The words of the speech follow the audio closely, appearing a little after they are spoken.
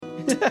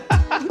All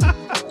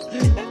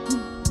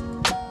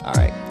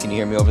right. Can you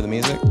hear me over the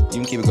music? You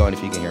can keep it going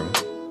if you can hear me.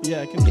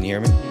 Yeah, I can. Can you hear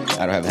me?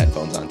 I don't have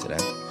headphones on today.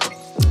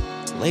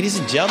 Ladies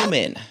and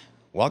gentlemen,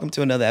 welcome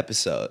to another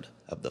episode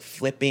of the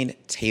Flipping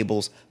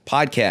Tables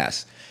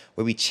podcast,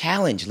 where we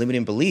challenge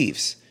limiting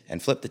beliefs and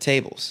flip the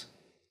tables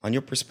on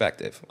your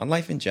perspective on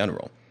life in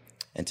general.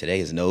 And today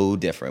is no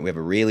different. We have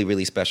a really,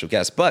 really special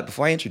guest. But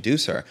before I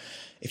introduce her,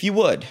 if you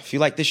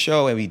like this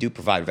show and we do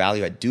provide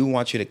value, I do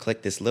want you to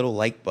click this little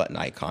like button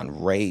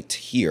icon right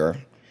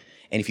here.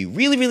 And if you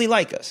really, really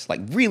like us,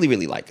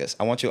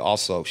 I want you to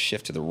also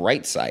shift to the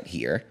right side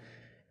here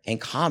and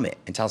comment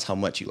and tell us how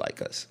much you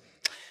like us.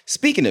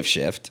 Speaking of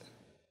shift,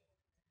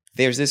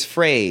 there's this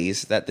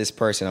phrase that this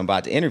person I'm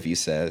about to interview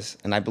says,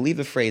 and I believe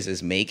the phrase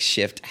is make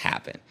shift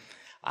happen.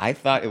 I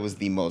thought it was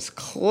the most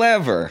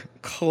clever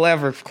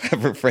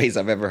phrase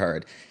I've ever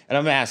heard. And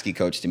I'm going to ask you,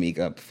 Coach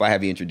Tomeka, before I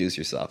have you introduce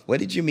yourself, what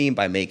did you mean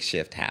by make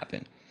shift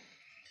happen?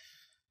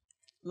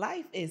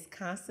 Life is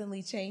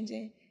constantly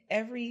changing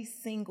every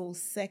single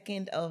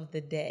second of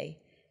the day.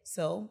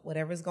 So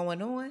whatever's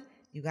going on,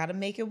 you got to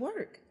make it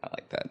work. I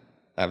like that.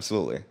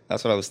 Absolutely.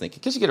 That's what I was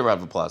thinking. Could you get a round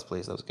of applause,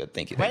 please? That was good.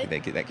 Thank you.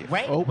 Thank you.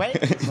 Wait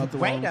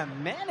a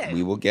minute.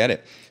 We will get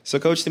it. So,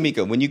 Coach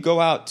Tomeka, when you go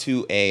out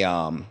to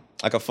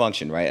a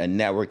function, right, a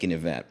networking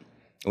event,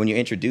 when you're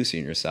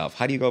introducing yourself,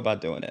 how do you go about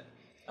doing it?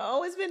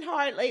 Oh, it's been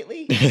hard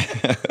lately.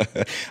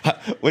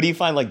 What do you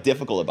find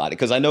difficult about it?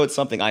 Because I know it's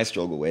something I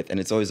struggle with, and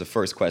it's always the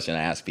first question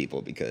I ask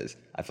people because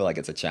I feel like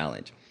it's a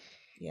challenge.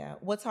 Yeah.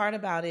 What's hard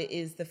about it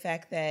is the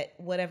fact that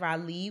whatever I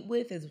lead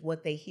with is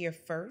what they hear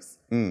first,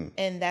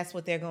 and that's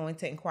what they're going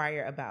to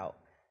inquire about.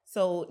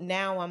 So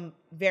now I'm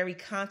very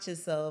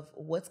conscious of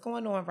what's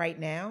going on right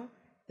now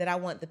that I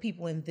want the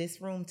people in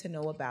this room to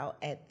know about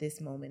at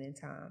this moment in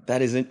time.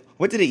 That isn't.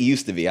 What did it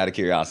used to be, out of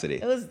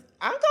curiosity? I'm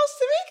Coach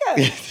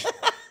Tomeka.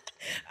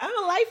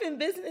 I'm a life and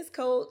business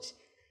coach.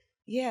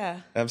 Yeah.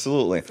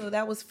 Absolutely. So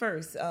that was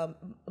first.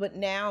 But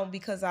now,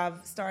 because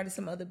I've started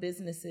some other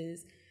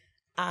businesses,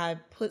 I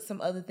put some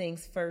other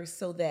things first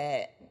so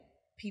that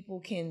people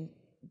can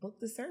book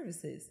the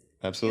services.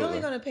 Absolutely. You're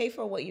only going to pay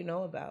for what you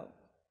know about.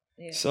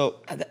 Yeah.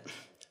 So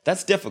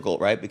that's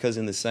difficult, right? Because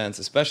in the sense,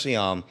 especially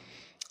I'll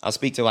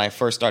speak to when I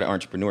first started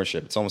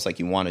entrepreneurship. It's almost like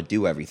you want to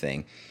do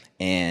everything.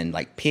 And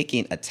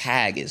picking a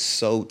tag is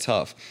so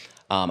tough.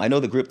 I know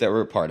the group that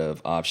we're a part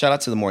of. Shout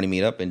out to the morning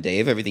meetup and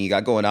Dave, everything you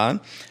got going on.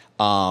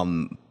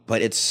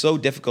 But it's so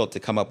difficult to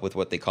come up with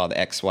what they call the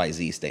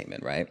XYZ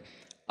statement, right?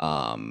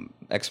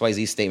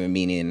 XYZ statement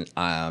meaning,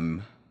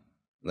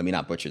 let me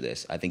not butcher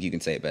this. I think you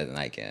can say it better than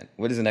I can.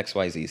 What is an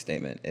XYZ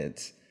statement?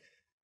 It's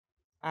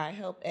I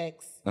help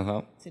X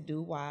to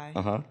do Y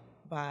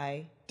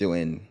by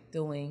doing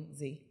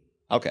Z.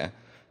 Okay.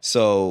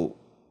 So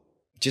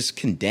just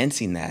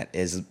condensing that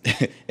is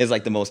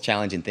the most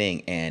challenging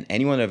thing. And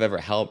anyone that I've ever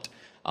helped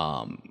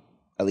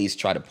at least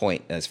try to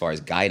point as far as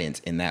guidance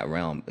in that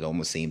realm, it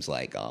almost seems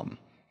like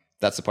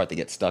that's the part they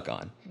get stuck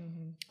on.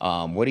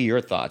 Mm-hmm. What are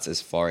your thoughts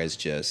as far as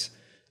just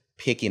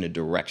picking a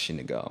direction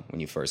to go when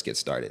you first get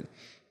started?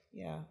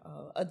 Yeah,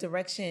 a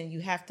direction,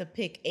 you have to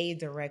pick a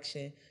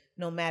direction,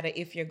 no matter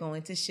if you're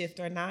going to shift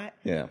or not.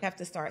 Yeah. You have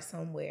to start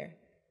somewhere.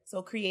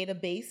 So create a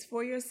base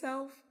for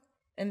yourself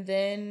and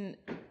then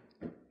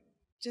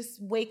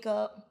just wake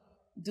up,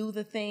 do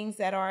the things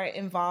that are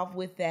involved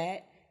with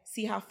that,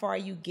 see how far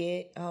you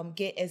get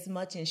as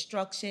much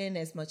instruction,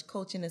 as much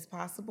coaching as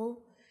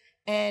possible,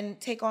 and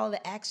take all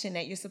the action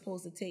that you're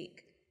supposed to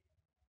take.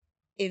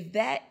 If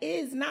that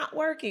is not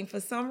working for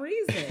some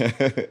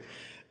reason,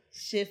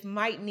 shift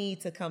might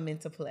need to come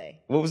into play.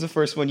 What was the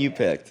first one you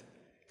picked?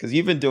 Because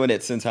you've been doing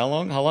it since how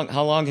long?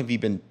 How long have you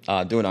been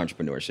doing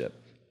entrepreneurship?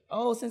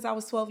 Oh, since I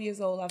was 12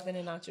 years old, I've been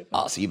an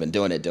entrepreneur. Oh, so you've been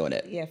doing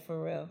it. Yeah,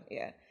 for real.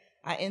 Yeah.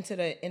 I entered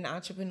an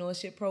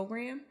entrepreneurship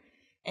program,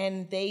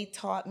 and they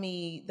taught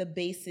me the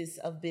basis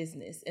of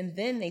business. And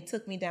then they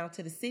took me down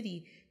to the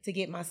city to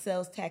get my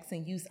sales tax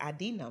and use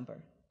ID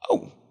number.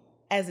 Oh.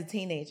 As a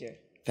teenager.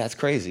 That's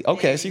crazy.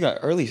 Okay, so you got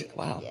early.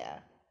 Wow. Yeah.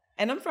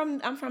 And I'm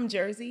from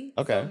Jersey.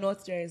 Okay. So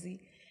North Jersey.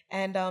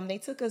 And they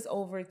took us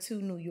over to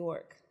New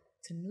York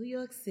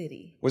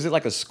City. Was it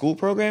like a school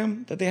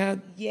program that they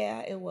had?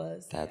 Yeah, it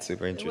was. That's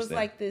super interesting. It was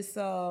like this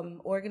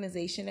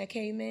organization that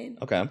came in.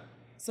 Okay.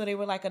 So they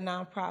were like a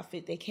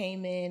nonprofit. They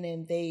came in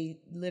and they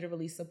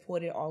literally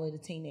supported all of the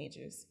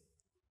teenagers.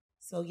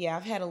 So yeah,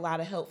 I've had a lot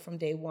of help from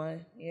day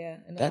one. Yeah,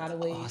 in a lot of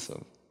ways. That's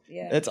awesome.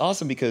 Yeah. That's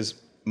awesome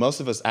because most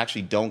of us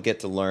actually don't get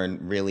to learn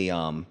really,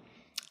 I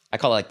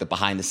call it the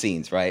behind the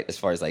scenes, right? As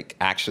far as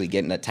actually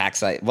getting a tax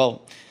site,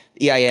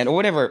 EIN or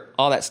whatever,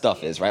 all that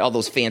stuff is, right? All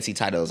those fancy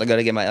titles. I got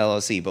to get my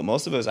LLC. But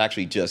most of us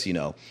actually just, I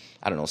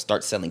don't know,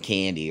 start selling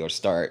candy or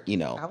start,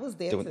 I was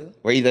there too.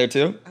 Were you there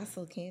too? I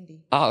sold candy.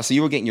 Oh, so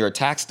you were getting your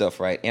tax stuff,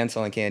 right? And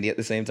selling candy at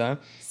the same time?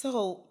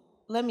 So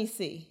let me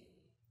see.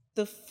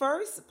 The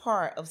first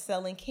part of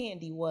selling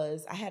candy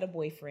was I had a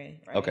boyfriend,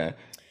 right? Okay.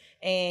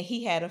 And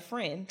he had a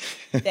friend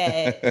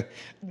that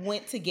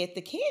went to get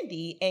the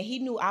candy, and he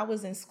knew I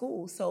was in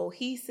school. So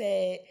he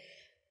said,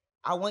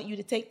 I want you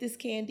to take this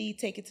candy,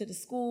 take it to the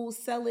school,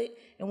 sell it,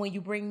 and when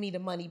you bring me the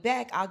money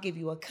back, I'll give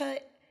you a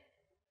cut.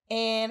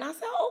 And I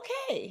said,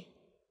 okay.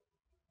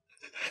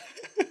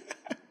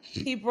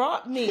 He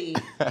brought me,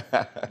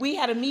 we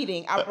had a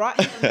meeting. I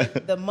brought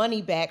him the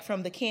money back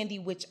from the candy,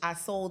 which I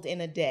sold in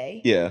a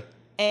day. Yeah.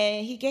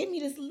 And he gave me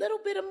this little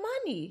bit of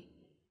money.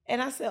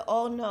 And I said,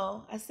 oh,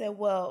 no. I said,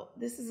 well,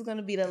 this is going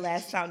to be the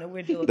last time that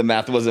we're doing The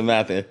math wasn't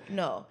mathing.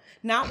 No.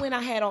 Not when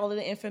I had all of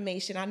the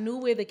information. I knew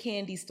where the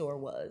candy store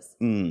was.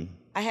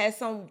 I had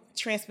some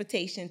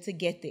transportation to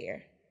get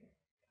there.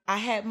 I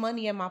had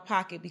money in my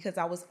pocket because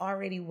I was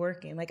already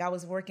working. Like, I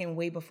was working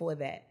way before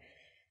that.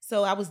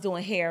 So I was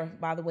doing hair,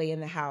 by the way, in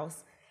the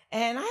house.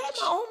 And I had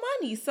my own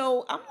money.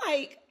 So I'm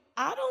like,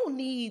 I don't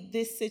need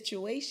this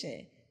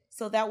situation.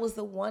 So that was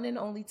the one and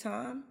only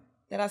time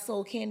that I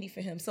sold candy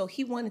for him. So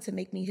he wanted to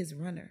make me his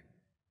runner.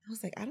 I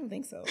was like, I don't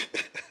think so.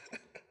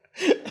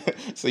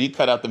 So you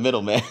cut out the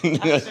middleman.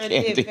 I sure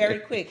did, very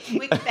quick,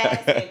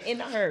 fast, and in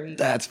a hurry.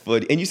 That's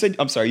funny. And you said,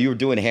 I'm sorry, you were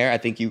doing hair? I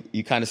think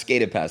you kind of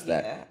skated past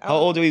that. Yeah, How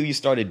old were you when you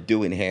started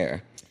doing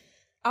hair?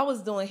 I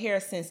was doing hair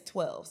since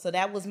 12. So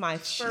that was my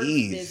first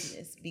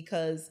business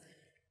because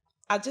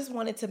I just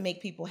wanted to make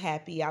people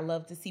happy. I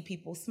love to see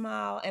people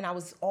smile. And I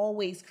was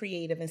always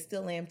creative and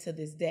still am to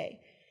this day.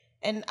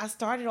 And I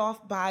started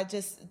off by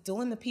just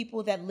doing the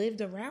people that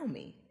lived around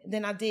me.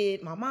 Then I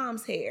did my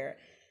mom's hair.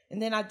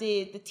 And then I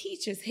did the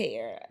teacher's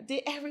hair. I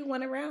did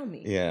everyone around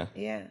me. Yeah.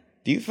 Yeah.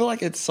 Do you feel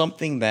like it's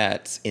something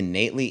that's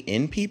innately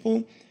in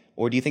people?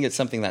 Or do you think it's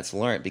something that's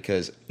learned?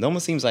 Because it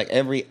almost seems like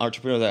every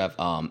entrepreneur that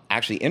I've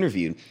actually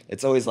interviewed,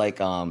 it's always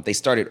like they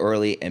started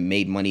early and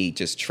made money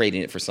just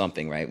trading it for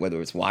something, right? Whether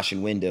it's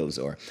washing windows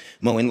or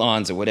mowing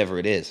lawns or whatever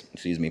it is.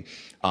 Excuse me.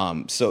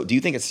 So do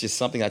you think it's just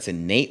something that's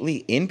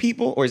innately in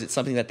people, or is it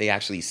something that they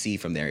actually see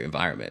from their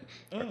environment?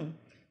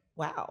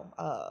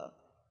 Wow.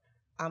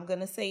 I'm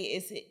going to say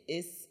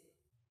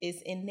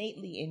it's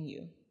innately in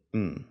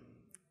you.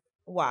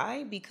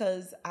 Why?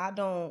 Because I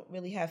don't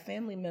really have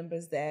family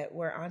members that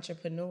were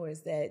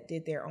entrepreneurs that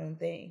did their own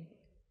thing.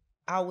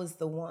 I was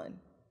the one.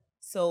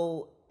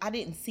 So I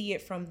didn't see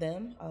it from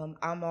them.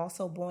 I'm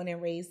also born and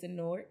raised in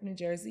Newark, New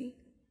Jersey.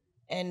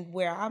 And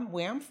where I'm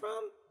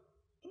from,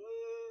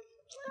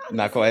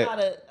 not quite. I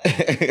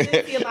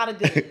didn't see a lot of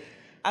good.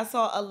 I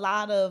saw a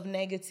lot of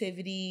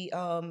negativity,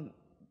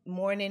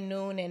 morning,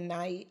 noon, and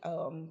night.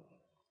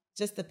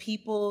 Just the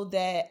people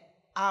that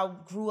I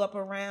grew up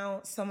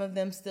around, some of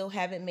them still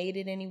haven't made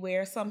it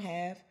anywhere. Some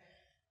have.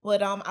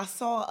 But I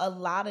saw a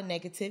lot of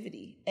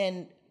negativity.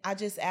 And I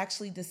just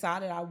actually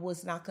decided I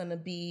was not going to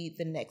be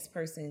the next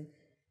person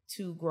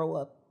to grow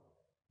up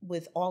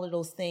with all of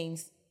those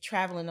things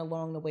traveling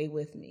along the way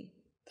with me.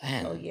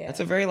 Man, so, yeah. That's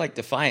a very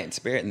defiant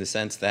spirit in the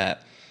sense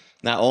that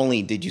not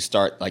only did you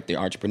start the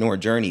entrepreneur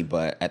journey,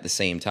 but at the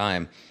same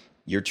time,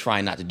 you're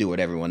trying not to do what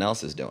everyone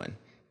else is doing.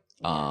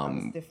 I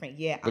was different.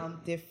 Yeah,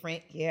 I'm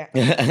different. Yeah.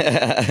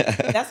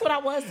 That's what I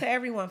was to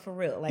everyone, for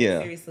real.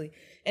 Seriously.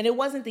 And it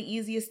wasn't the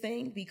easiest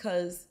thing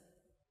because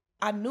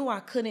I knew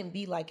I couldn't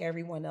be like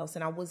everyone else,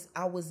 and I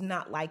was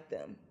not like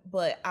them.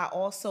 But I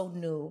also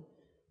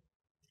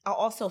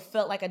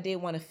felt like I did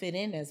want to fit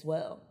in as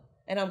well.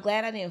 And I'm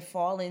glad I didn't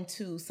fall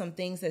into some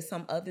things that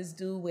some others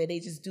do where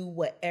they just do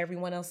what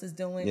everyone else is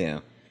doing.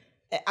 Yeah.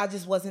 I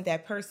just wasn't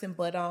that person,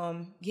 but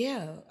that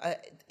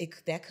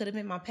could have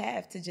been my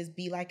path to just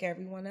be like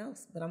everyone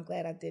else. But I'm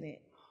glad I didn't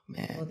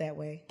go that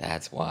way.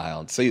 That's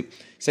wild. So you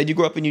said you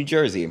grew up in New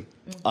Jersey.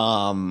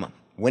 Mm-hmm.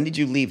 When did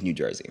you leave New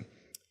Jersey?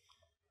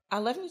 I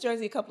left New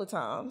Jersey a couple of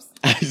times.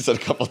 You said a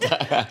couple of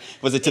times.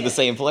 Was it to the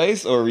same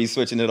place, or were you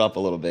switching it up a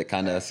little bit,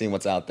 kind of seeing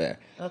what's out there?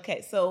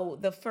 Okay, so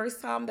the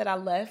first time that I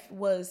left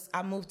was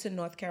I moved to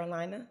North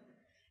Carolina.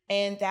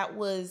 And that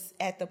was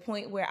at the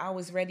point where I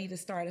was ready to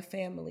start a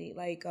family.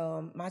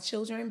 My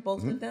children,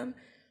 both of them,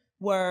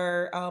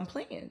 were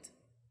planned.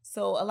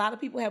 So a lot of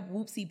people have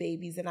whoopsie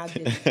babies, and I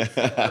didn't.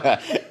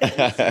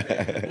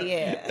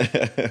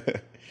 Yeah.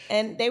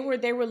 And they were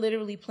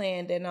literally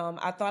planned. And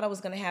I thought I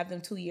was going to have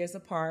them 2 years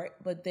apart.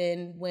 But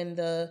then when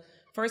the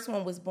first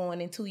one was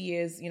born and 2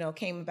 years,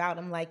 came about,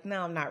 I'm like,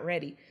 no, I'm not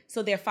ready.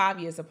 So they're 5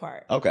 years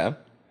apart. Okay.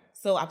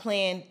 So I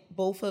planned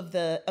both of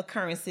the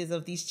occurrences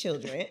of these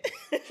children.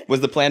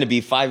 Was the plan to be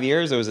 5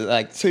 years, or was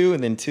it 2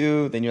 and then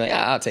 2? Then you're like,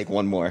 I'll take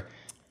one more.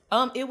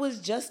 It was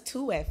just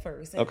 2 at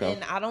first. And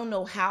then I don't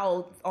know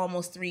how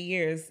almost 3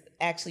 years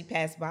actually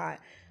passed by,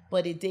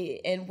 but it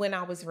did. And when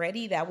I was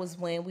ready, that was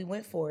when we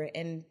went for it.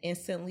 And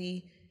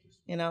instantly,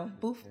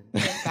 boof,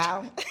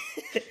 bow.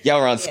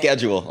 Y'all were on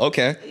schedule.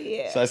 Okay.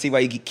 Yeah. So I see why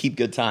you keep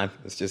good time.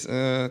 It's just,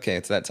 okay,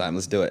 it's that time.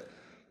 Let's do it.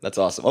 That's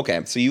awesome.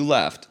 Okay, so you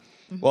left.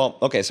 Mm-hmm. Well,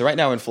 okay, so right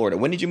now in Florida.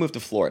 When did you move to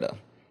Florida?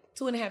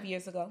 2.5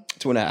 years ago.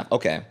 2.5.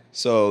 Okay.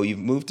 So you've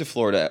moved to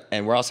Florida,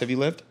 and where else have you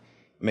lived?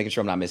 I'm making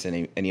sure I'm not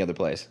missing any other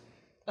place.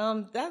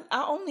 I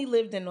only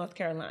lived in North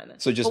Carolina.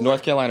 So just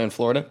North Carolina and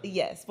Florida?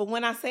 Yes, but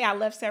when I say I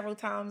left several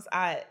times,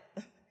 I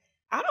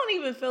don't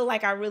even feel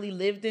like I really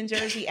lived in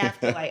Jersey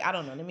after I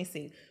don't know. Let me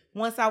see.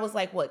 once I was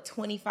like,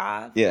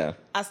 25? Yeah.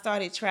 I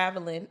started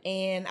traveling,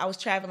 and I was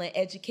traveling,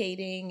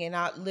 educating, and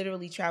I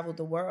literally traveled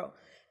the world.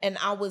 And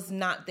I was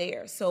not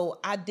there. So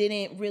I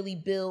didn't really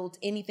build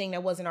anything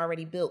that wasn't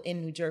already built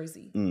in New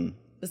Jersey,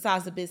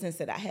 besides the business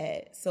that I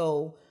had.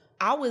 So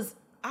I was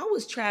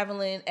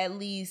traveling at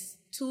least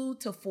 2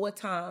 to 4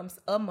 times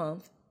a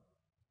month,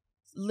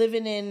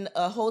 living in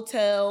a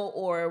hotel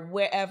or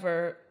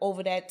wherever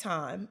over that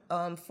time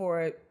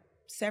for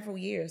several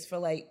years, for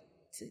like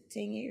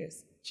 10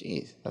 years.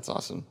 Jeez, that's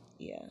awesome.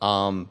 Yeah.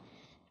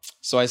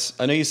 So I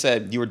know you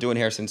said you were doing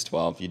hair since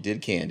 12. You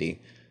did candy.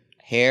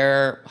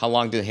 Hair, how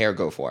long did hair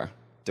go for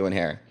doing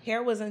hair?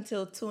 Hair was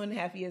until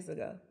 2.5 years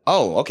ago.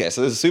 Oh, okay.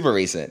 So this is super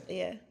recent.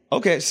 Yeah.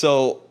 Okay,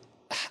 so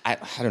I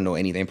don't know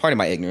anything. Part of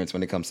my ignorance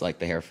when it comes to like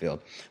the hair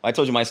field. I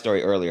told you my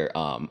story earlier.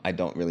 I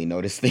don't really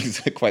notice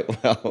things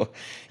quite well.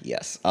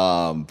 Yes.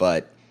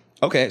 But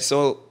okay,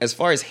 so as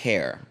far as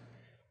hair,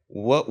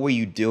 what were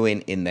you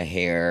doing in the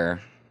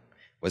hair?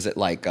 Was it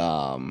like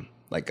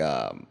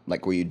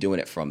were you doing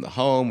it from the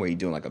home? Were you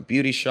doing like a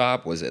beauty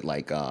shop? Was it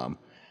like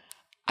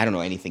I don't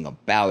know anything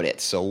about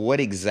it. So what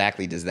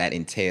exactly does that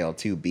entail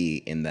to be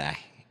in the,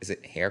 is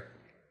it hair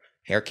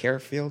care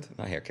field?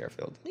 Not hair care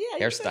field.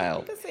 Yeah,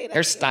 hairstyle. you can say that.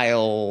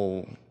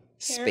 Hairstyle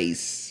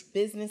space.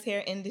 Business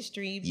hair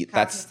industry. Yeah,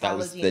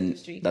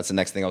 industry. That's the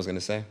next thing I was going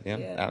to say.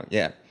 Yeah.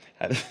 Yeah.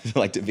 I'd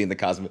like to be in the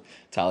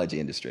cosmetology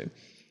industry.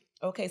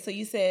 Okay, so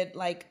you said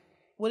like,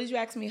 what did you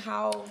ask me?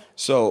 How?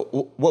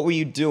 So what were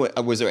you doing?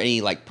 Was there any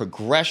like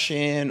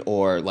progression,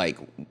 or like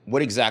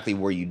what exactly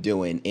were you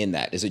doing in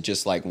that? Is it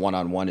just like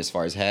one-on-one as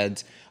far as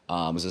heads?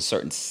 Was it a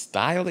certain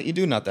style that you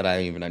do? Not that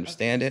I even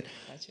understand it.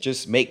 Gotcha.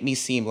 Just make me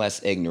seem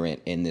less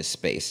ignorant in this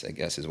space, I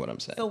guess is what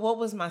I'm saying. So what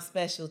was my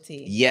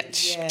specialty? Yeah.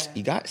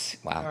 You got,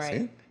 wow. All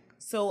right. See?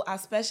 So I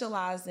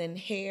specialize in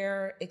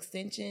hair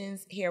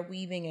extensions, hair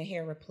weaving, and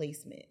hair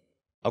replacement.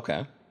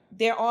 Okay.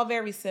 They're all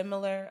very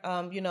similar.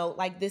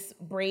 Like this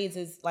braids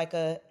is like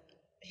a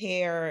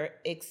hair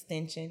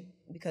extension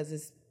because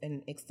it's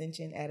an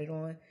extension added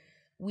on.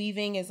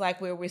 Weaving is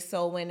like where we're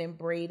sewing and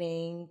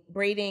braiding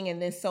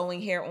and then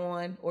sewing hair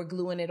on or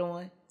gluing it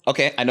on.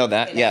 Okay, I know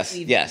that. Okay,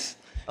 yes.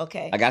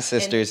 Okay. I got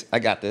sisters. I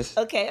got this.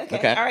 Okay.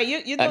 All right,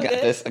 you're doing I got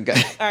good. this. I got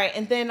it. All right,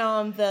 and then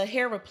the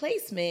hair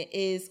replacement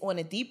is on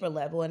a deeper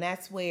level, and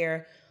that's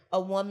where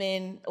a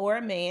woman or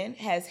a man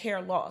has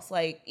hair loss,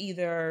 like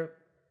either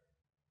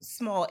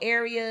small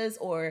areas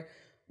or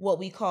what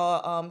we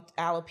call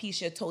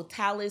alopecia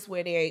totalis,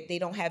 where they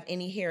don't have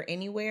any hair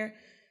anywhere.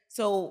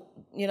 So,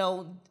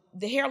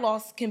 the hair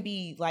loss can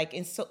be like,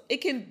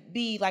 it can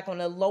be like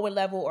on a lower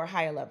level or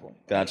higher level.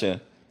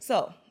 Gotcha.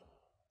 So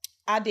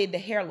I did the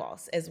hair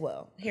loss as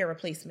well, hair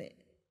replacement.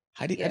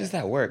 How does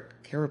that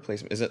work? Hair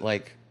replacement? Is it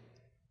like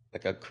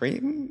a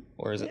cream,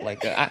 or is it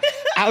like I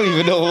don't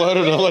even know. I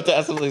don't know what to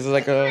ask. Is it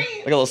like a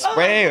little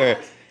spray or?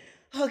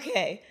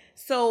 Okay.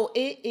 So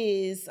it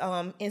is,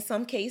 in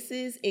some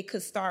cases, it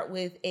could start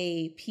with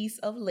a piece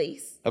of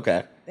lace.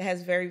 Okay. That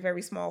has very,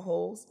 very small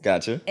holes.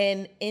 Gotcha.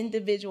 And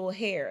individual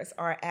hairs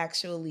are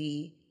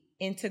actually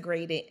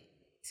integrated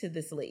to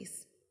this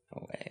lace.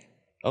 No way.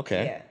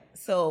 Okay. Yeah.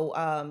 So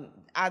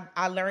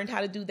I learned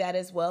how to do that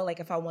as well. Like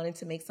if I wanted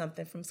to make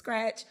something from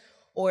scratch,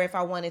 or if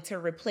I wanted to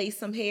replace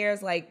some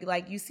hairs, like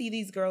you see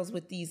these girls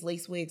with these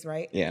lace wigs,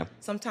 right? Yeah.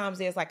 Sometimes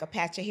there's like a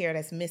patch of hair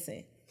that's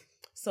missing.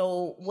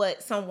 So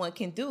what someone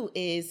can do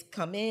is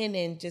come in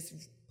and just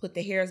put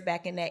the hairs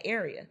back in that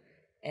area.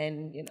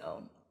 And,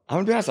 I'm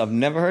going to be honest, I've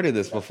never heard of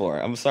this before.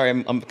 I'm sorry,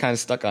 I'm kind of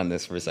stuck on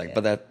this for a second,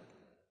 but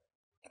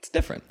that's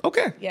different.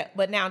 Okay. Yeah,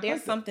 but now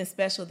there's something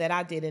special that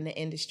I did in the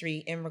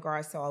industry in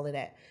regards to all of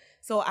that.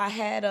 So I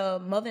had a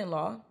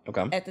mother-in-law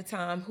at the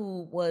time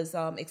who was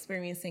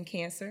experiencing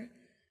cancer.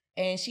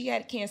 And she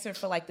had cancer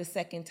for like the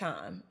second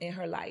time in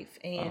her life.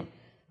 And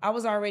I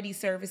was already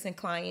servicing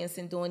clients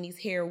and doing these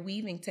hair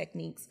weaving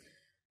techniques.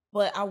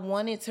 But I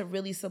wanted to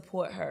really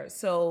support her.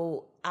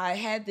 So I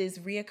had this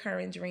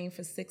reoccurring dream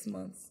for 6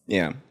 months.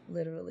 Yeah.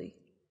 Literally.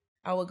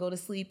 I would go to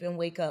sleep and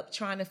wake up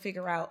trying to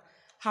figure out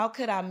how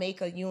could I make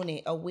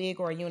a wig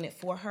or a unit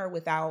for her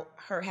without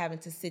her having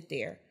to sit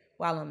there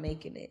while I'm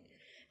making it.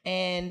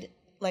 And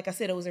like I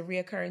said, it was a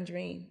reoccurring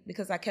dream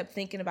because I kept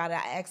thinking about it.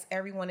 I asked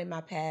everyone in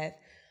my path,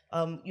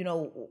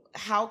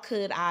 how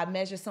could I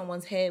measure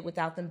someone's head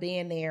without them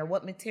being there?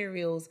 What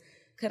materials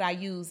could I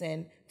use?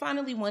 And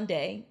finally, one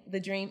day,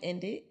 the dream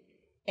ended.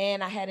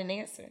 And I had an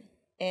answer.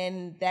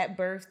 And that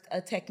birthed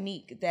a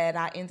technique that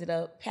I ended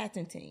up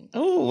patenting.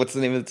 Oh, what's the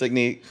name of the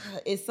technique?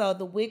 It's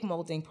the wig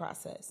molding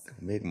process.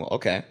 Wig mold,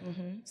 okay.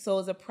 Mm-hmm. So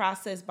it's a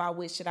process by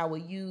which that I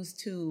would use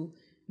to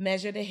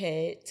measure the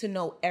head, to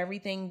know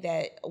everything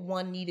that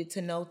one needed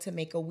to know to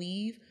make a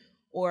weave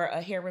or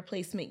a hair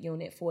replacement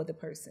unit for the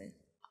person.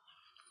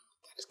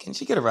 Can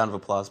she get a round of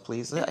applause,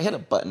 please? I hit a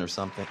button or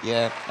something.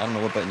 Yeah, I don't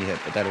know what button you hit,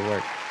 but that'll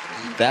work.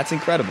 That's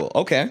incredible.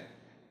 Okay.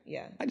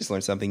 Yeah. I just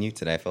learned something new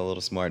today. I feel a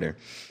little smarter.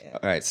 Yeah.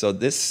 All right. So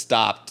this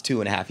stopped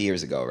 2.5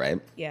 years ago,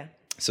 right? Yeah.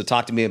 So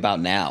talk to me about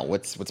now.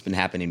 What's been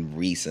happening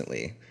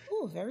recently?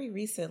 Oh, very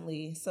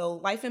recently. So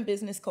life and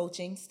business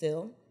coaching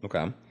still.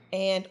 Okay.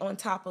 And on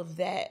top of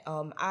that,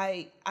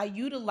 I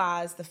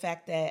utilize the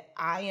fact that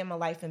I am a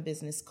life and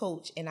business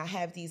coach, and I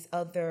have these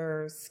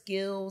other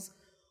skills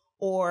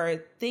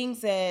or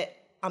things that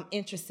I'm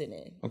interested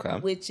in. Okay.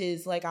 Which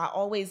is like I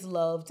always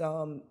loved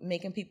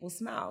making people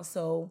smile.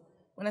 So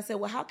when I said,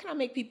 well, how can I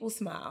make people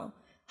smile?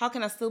 How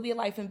can I still be a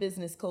life and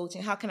business coach?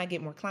 And how can I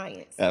get more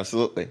clients?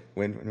 Absolutely.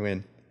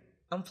 Win.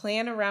 I'm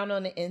playing around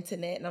on the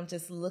internet and I'm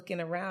just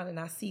looking around and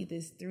I see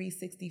this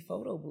 360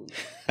 photo booth.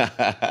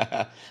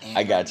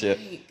 I got you.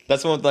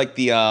 That's one with like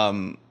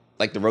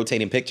the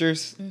rotating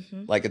pictures.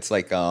 Mm-hmm. Like it's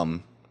like what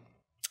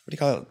do you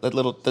call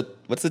it?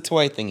 What's the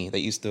toy thingy that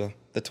used to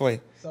the toy?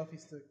 Selfie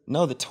stick.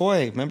 No, the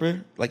toy.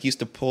 Remember, like used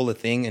to pull a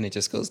thing and it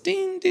just goes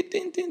ding ding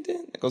ding ding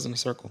ding. It goes in a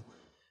circle.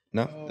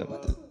 No, I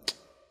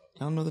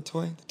don't know the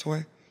toy. The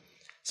toy.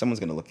 Someone's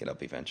gonna look it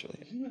up eventually.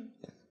 Yeah.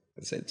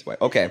 Say the toy.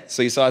 Okay,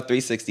 so you saw a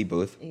 360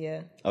 booth.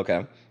 Yeah.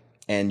 Okay,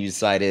 and you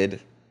decided,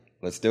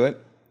 let's do it.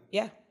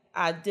 Yeah,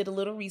 I did a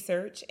little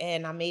research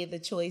and I made the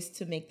choice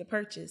to make the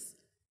purchase.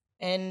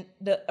 And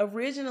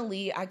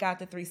originally I got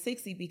the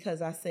 360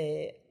 because I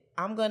said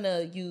I'm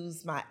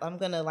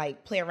gonna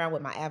like play around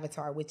with my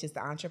avatar, which is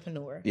the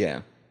entrepreneur.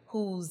 Yeah.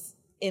 Who's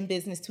in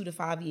business 2 to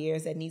 5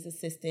 years that needs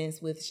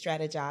assistance with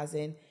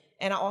strategizing,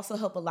 and I also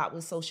help a lot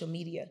with social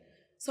media.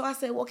 So I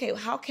said, well, okay,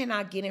 how can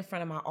I get in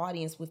front of my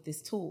audience with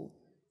this tool?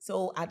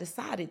 So I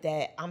decided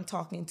that I'm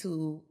talking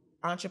to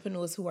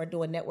entrepreneurs who are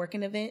doing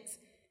networking events,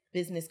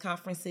 business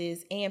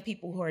conferences, and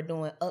people who are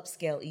doing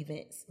upscale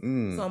events.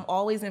 So I'm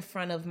always in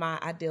front of my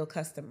ideal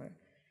customer.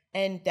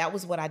 And that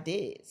was what I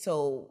did.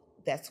 So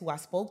that's who I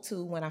spoke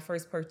to when I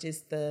first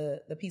purchased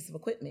the piece of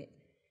equipment.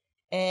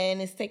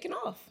 And it's taken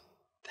off.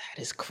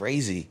 That is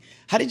crazy.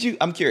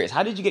 I'm curious,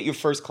 how did you get your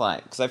first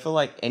client? Because I feel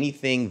like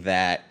anything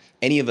that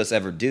any of us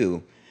ever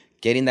do,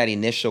 getting that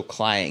initial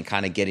client and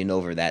kind of getting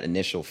over that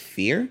initial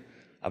fear,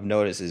 I've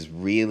noticed is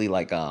really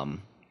like, well,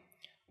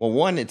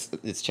 one,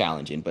 it's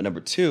challenging, but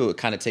number two, it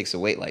kind of takes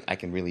away, like, I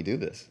can really do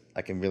this.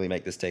 I can really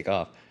make this take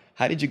off.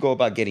 How did you go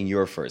about getting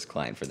your first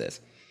client for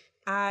this?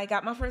 I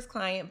got my first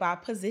client by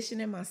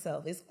positioning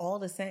myself. It's all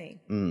the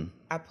same.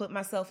 I put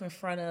myself in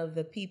front of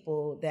the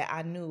people that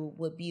I knew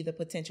would be the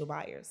potential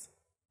buyers.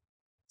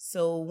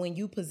 So when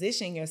you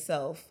position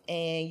yourself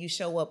and you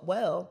show up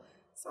well,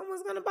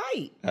 someone's going to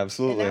bite.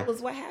 Absolutely. And that was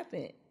what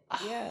happened.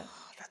 Yeah.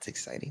 That's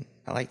exciting.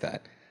 I like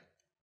that.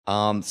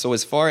 So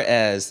as far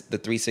as the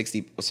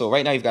 360, so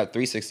right now you've got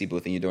 360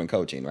 booth and you're doing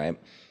coaching, right?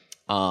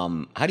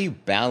 How do you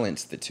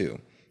balance the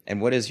two?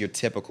 And what does your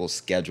typical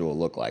schedule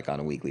look like on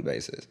a weekly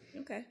basis?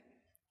 Okay.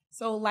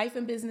 So life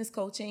and business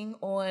coaching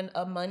on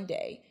a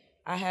Monday.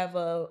 I have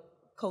a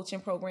coaching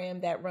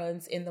program that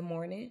runs in the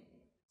morning.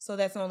 So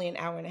that's only an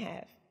hour and a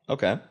half.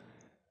 Okay.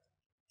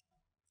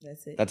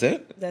 That's it. That's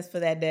it? That's for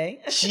that day.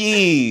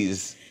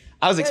 Jeez.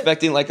 I was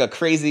expecting like a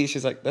crazy,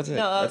 she's like, that's it.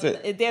 No, that's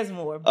it. There's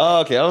more.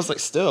 Oh, okay. I was like,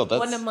 still,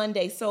 that's... On a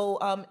Monday. So,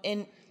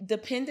 and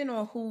depending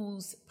on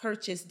who's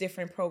purchased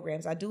different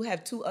programs, I do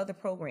have 2 other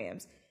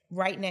programs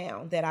right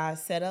now that I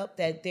set up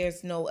that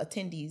there's no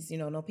attendees,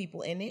 no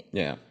people in it.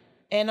 Yeah.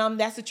 And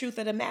that's the truth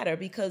of the matter,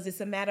 because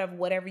it's a matter of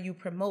whatever you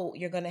promote,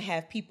 you're going to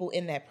have people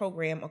in that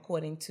program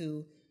according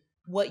to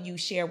what you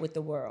share with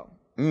the world.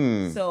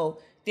 So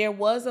there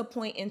was a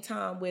point in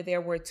time where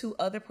there were 2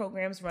 other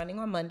programs running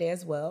on Monday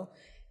as well.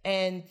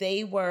 And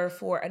they were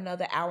for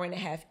another hour and a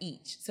half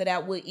each. So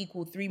that would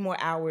equal 3 more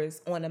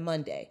hours on a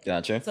Monday.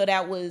 Gotcha. So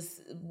that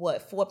was,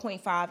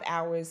 4.5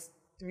 hours,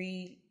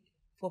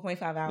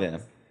 4.5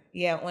 hours.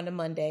 Yeah, on a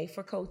Monday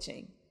for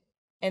coaching.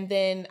 And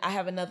then I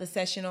have another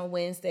session on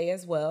Wednesday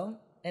as well,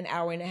 an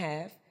hour and a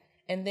half.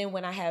 And then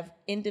when I have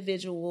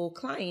individual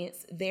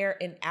clients, they're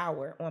an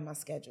hour on my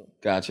schedule.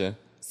 Gotcha.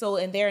 So,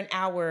 and they're an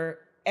hour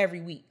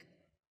every week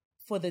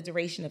for the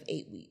duration of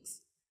 8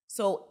 weeks.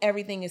 So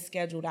everything is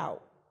scheduled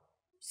out.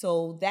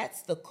 So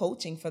that's the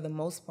coaching for the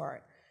most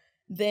part.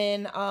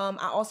 Then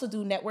I also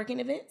do networking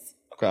events.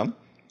 Okay.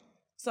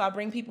 So I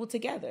bring people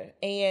together.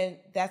 And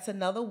that's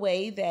another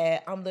way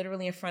that I'm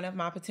literally in front of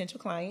my potential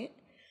client.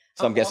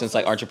 So I'm guessing it's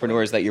like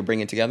entrepreneurs that you're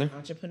bringing together?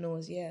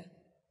 Entrepreneurs, yeah.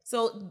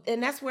 So,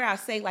 and that's where I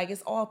say, like,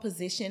 it's all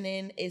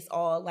positioning. It's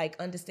all like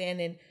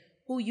understanding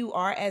who you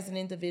are as an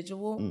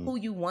individual, who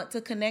you want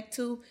to connect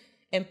to,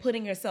 and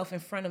putting yourself in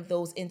front of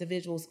those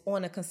individuals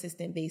on a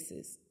consistent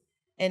basis.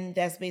 And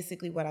that's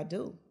basically what I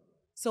do.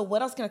 So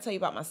what else can I tell you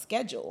about my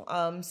schedule?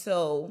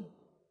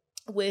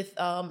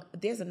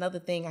 There's another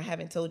thing I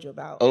haven't told you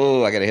about.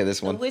 Oh, I got to hear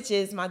this one. Which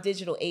is my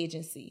digital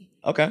agency.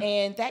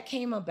 Okay. And that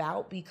came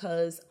about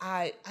because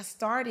I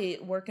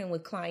started working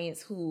with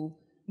clients who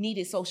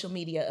needed social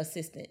media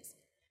assistance.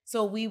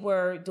 So we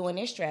were doing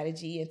their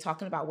strategy and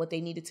talking about what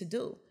they needed to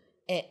do.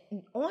 And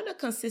on a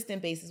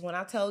consistent basis, when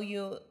I tell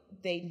you,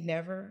 they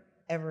never,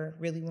 ever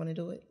really want to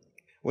do it.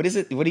 What is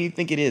it? What do you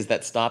think it is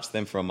that stops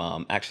them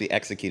from actually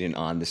executing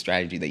on the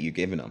strategy that you've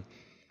given them?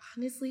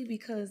 Honestly,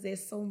 because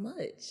there's so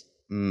much.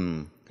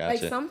 Gotcha. Like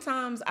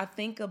sometimes I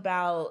think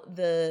about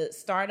the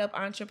startup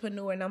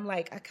entrepreneur and I'm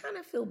like, I kind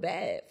of feel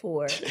bad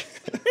for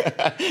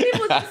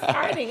people just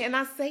starting. And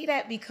I say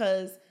that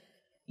because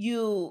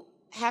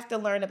have to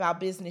learn about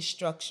business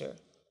structure.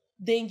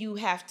 Then you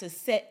have to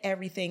set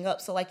everything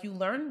up. So like you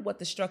learn what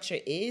the structure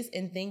is,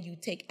 and then you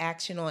take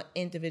action on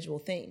individual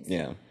things.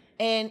 Yeah.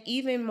 And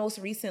even most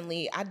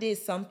recently, I did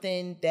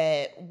something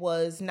that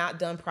was not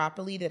done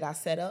properly that I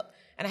set up,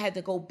 and I had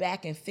to go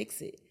back and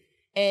fix it.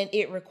 And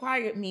it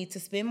required me to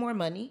spend more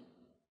money,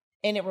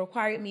 and it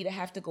required me to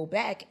have to go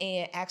back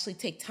and actually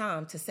take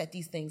time to set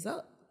these things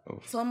up.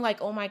 Oof. So I'm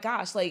like, oh my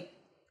gosh, like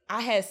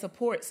I had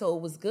support, so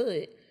it was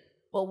good.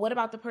 But what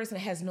about the person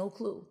that has no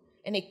clue?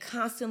 And they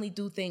constantly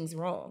do things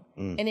wrong.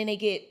 And then they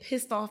get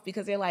pissed off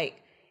because they're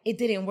like, it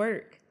didn't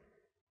work.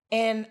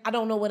 And I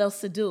don't know what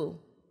else to do.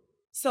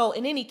 So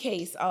in any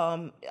case,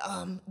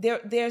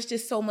 there's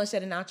just so much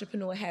that an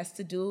entrepreneur has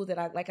to do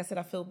that like I said,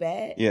 I feel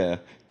bad. Yeah.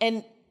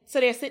 And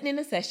so they're sitting in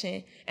a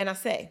session and I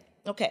say,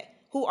 okay,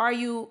 who are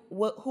you?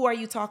 Who are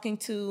you talking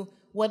to?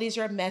 What is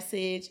your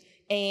message?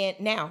 And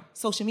now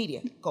social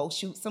media, go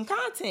shoot some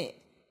content.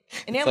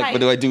 And they're like,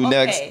 what do I do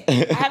next?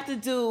 I have to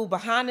do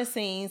behind the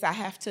scenes. I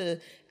have to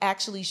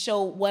actually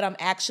show what I'm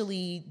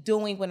actually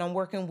doing when I'm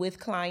working with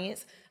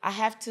clients. I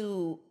have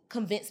to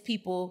convince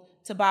people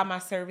to buy my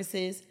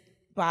services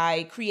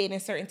by creating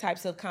certain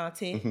types of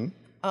content.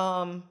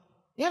 Mm-hmm.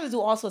 They have to do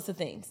all sorts of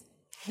things.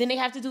 Then they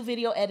have to do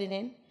video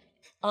editing.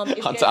 On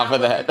top of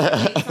that,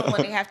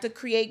 they have to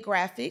create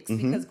graphics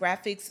because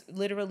graphics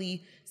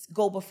literally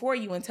go before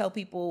you and tell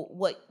people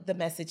what the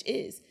message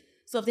is.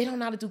 So if they don't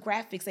know how to do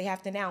graphics, they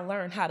have to now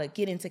learn how to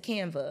get into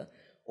Canva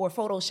or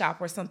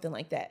Photoshop or something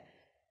like that.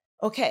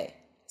 Okay,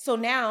 so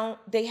now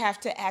they have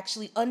to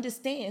actually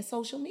understand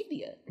social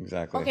media.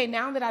 Exactly. Okay,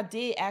 now that I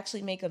did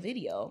actually make a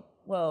video,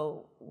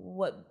 well,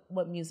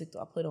 what music do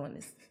I put on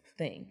this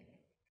thing?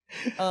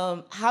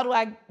 How do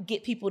I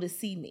get people to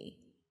see me?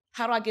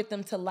 How do I get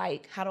them to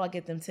like? How do I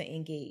get them to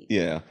engage?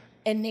 Yeah.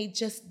 And they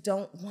just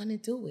don't want to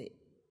do it.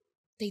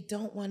 They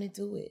don't want to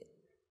do it.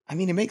 I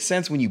mean, it makes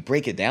sense when you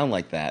break it down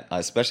like that,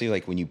 especially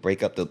like when you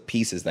break up the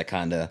pieces that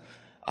kind of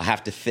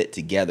have to fit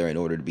together in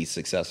order to be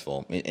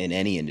successful in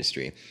any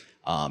industry.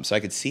 So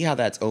I could see how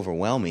that's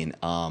overwhelming.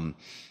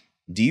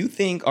 Do you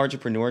think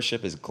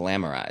entrepreneurship is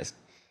glamorized?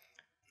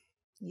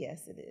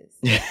 Yes, it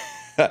is.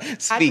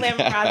 I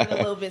glamorize it a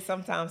little bit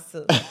sometimes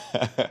too.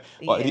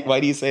 Why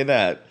do you say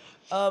that?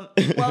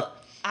 Well,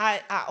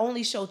 I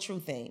only show true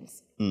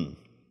things,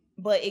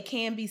 but it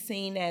can be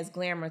seen as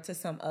glamour to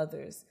some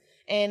others.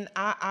 And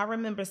I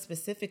remember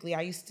specifically,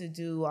 I used to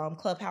do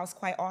Clubhouse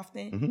quite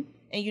often.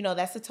 And,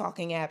 that's a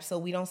talking app, so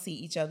we don't see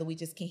each other. We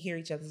just can hear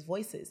each other's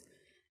voices.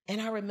 And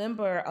I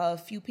remember a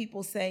few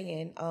people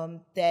saying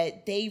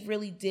that they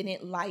really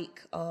didn't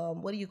like,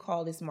 what do you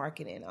call this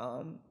marketing?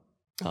 What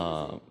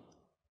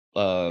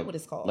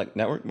it's called? Like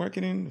network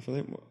marketing?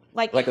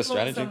 Like a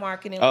strategy?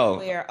 Marketing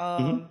where...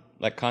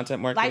 Like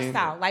content marketing?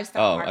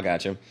 Lifestyle marketing. I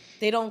got you.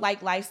 They don't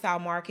like lifestyle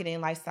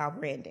marketing, lifestyle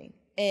branding.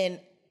 And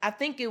I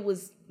think it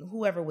was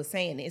whoever was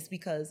saying it. It's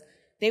because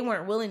they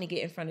weren't willing to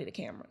get in front of the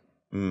camera.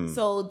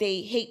 So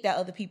they hate that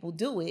other people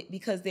do it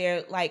because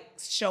they're like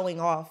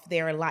showing off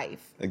their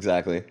life.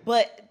 Exactly.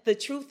 But the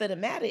truth of the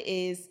matter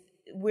is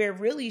we're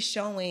really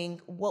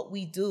showing what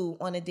we do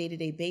on a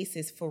day-to-day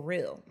basis for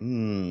real.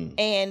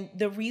 And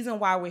the reason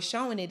why we're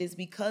showing it is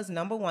because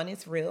number one,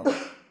 it's real.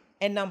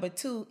 And number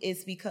two,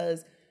 it's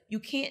because you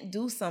can't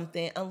do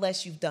something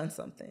unless you've done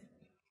something.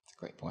 That's a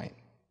great point.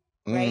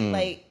 Right?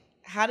 Like,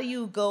 how do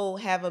you go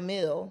have a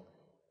meal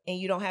and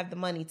you don't have the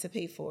money to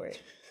pay for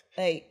it?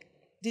 Like,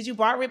 did you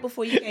borrow it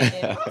before you came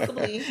in?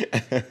 Possibly.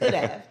 Could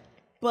have.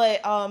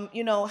 But,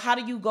 how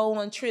do you go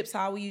on trips?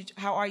 How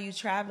are you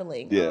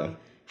traveling? Yeah.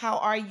 How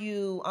are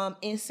you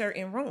in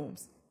certain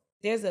rooms?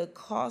 There's a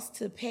cost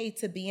to pay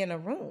to be in a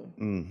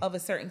room of a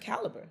certain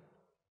caliber.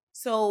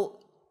 So,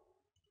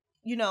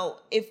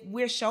 if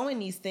we're showing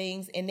these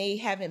things and they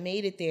haven't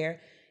made it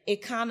there,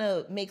 it kind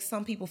of makes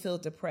some people feel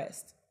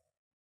depressed.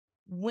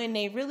 When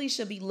they really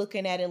should be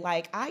looking at it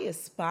like, I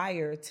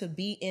aspire to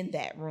be in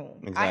that room.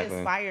 Exactly. I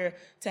aspire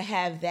to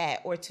have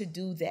that or to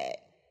do that.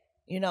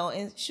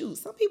 And shoot,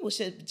 some people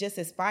should just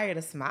aspire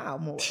to smile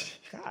more.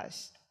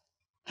 Gosh.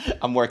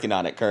 I'm working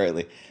on it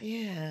currently.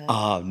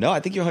 Yeah. No, I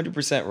think you're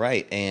 100%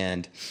 right.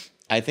 And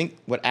I think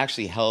what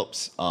actually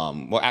helped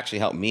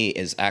me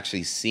is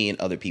actually seeing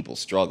other people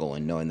struggle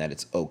and knowing that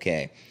it's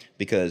okay.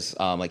 Because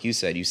like you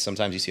said,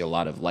 sometimes you see a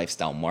lot of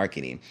lifestyle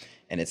marketing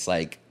and it's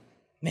like,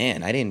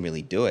 man, I didn't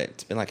really do it.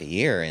 It's been like a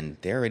year and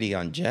they're already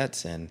on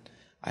jets and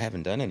I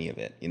haven't done any of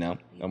it, I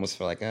almost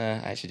feel like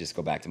I should just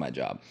go back to my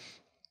job.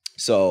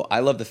 So I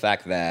love the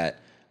fact that,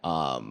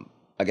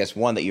 I guess,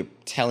 one, that you're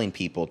telling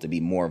people to be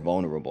more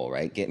vulnerable,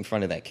 right? Get in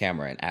front of that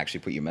camera and actually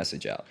put your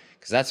message out.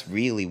 Because that's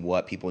really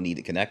what people need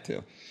to connect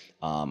to.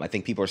 I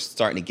think people are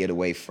starting to get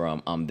away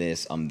from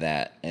this,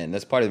 that. And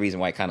that's part of the reason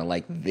why I kind of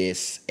like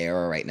this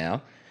era right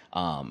now.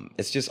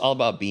 It's just all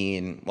about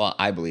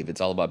I believe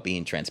it's all about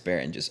being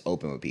transparent and just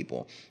open with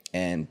people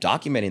and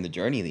documenting the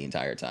journey the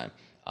entire time.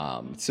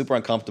 It's super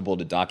uncomfortable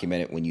to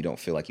document it when you don't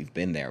feel like you've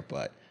been there,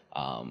 but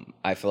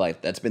I feel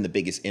like that's been the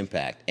biggest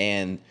impact,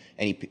 and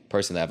any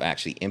person that I've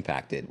actually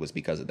impacted was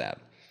because of that.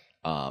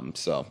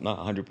 So not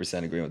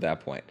 100% agree with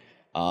that point.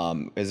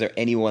 Is there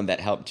anyone that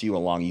helped you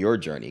along your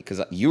journey?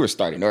 Because you were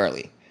starting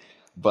early,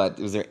 but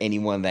was there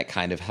anyone that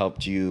kind of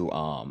helped you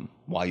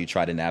while you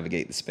try to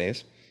navigate the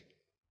space?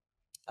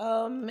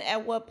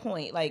 At what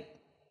point? Like,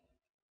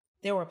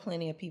 there were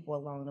plenty of people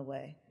along the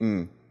way.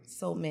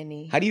 So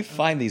many. How do you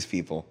find these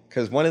people?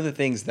 Because one of the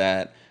things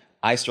that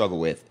I struggle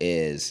with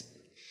is,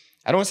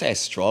 I don't want to say I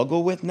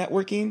struggle with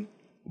networking,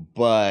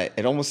 but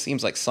it almost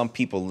seems like some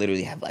people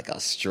literally have like a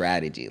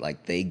strategy.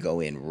 Like they go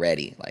in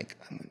ready, like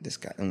this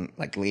guy,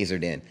 like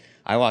lasered in.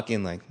 I walk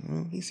in like,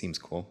 he seems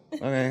cool.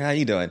 Okay, how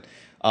you doing?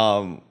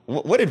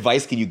 What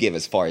advice can you give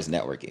as far as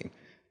networking?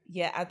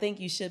 Yeah, I think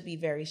you should be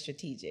very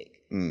strategic.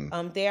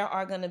 There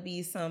are going to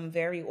be some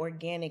very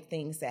organic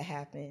things that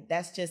happen.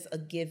 That's just a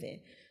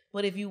given.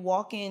 But if you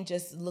walk in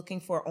just looking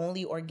for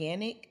only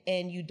organic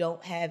and you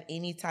don't have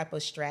any type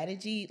of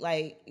strategy,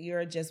 like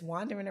you're just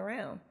wandering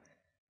around.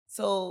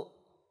 So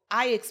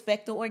I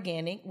expect the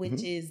organic,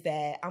 which is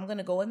that I'm going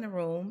to go in the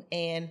room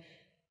and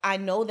I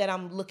know that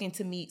I'm looking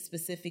to meet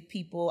specific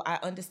people. I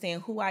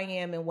understand who I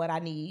am and what I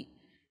need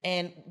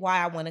and why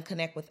I want to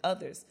connect with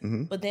others.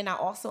 But then I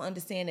also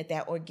understand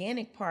that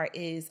organic part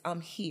is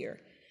I'm here.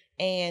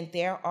 And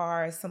there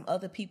are some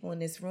other people in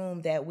this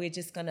room that we're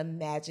just going to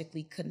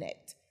magically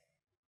connect.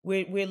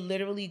 We're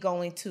literally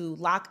going to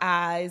lock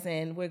eyes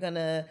and we're going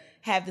to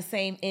have the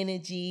same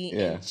energy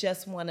and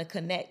just want to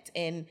connect.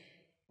 And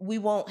we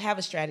won't have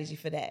a strategy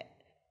for that.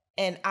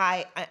 And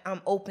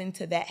I'm open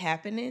to that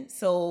happening.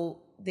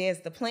 So there's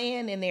the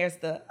plan and there's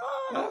the,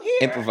 I'm here.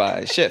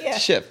 Improvise, shift.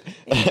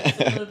 It's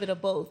a little bit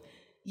of both.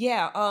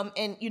 Yeah.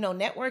 And,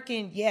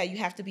 networking, you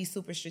have to be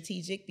super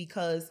strategic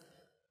because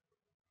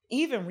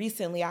even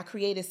recently I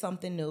created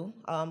something new,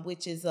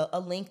 which is a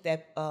link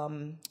that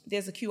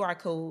there's a QR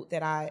code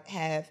that I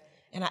have.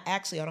 And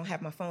I don't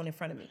have my phone in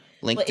front of me.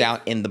 Link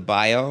down in the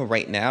bio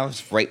right now.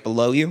 It's right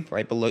below you,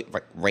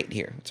 right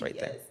here. It's right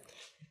there.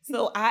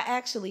 So I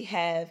actually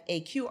have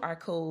a QR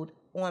code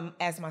on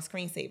as my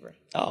screensaver.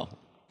 Oh.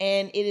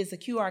 And it is a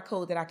QR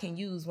code that I can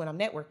use when I'm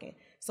networking.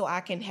 So I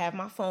can have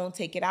my phone,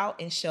 take it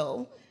out and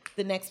show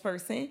the next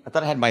person. I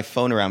thought I had my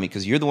phone around me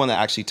because you're the one that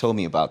actually told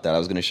me about that. I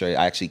was going to show you.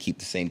 I actually keep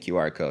the same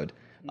QR code.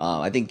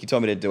 I think you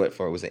told me to do it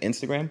for, was it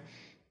Instagram?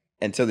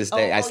 And to this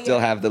day, I still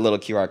have the little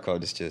QR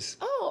code. It's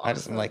just,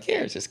 awesome. I'm like,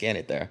 here, just scan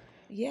it there.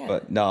 Yeah.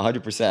 But no,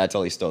 100%, I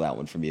totally stole that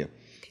one from you.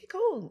 Okay,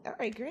 cool. All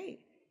right, great.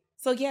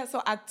 So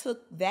I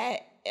took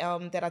that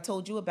that I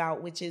told you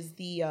about, which is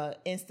the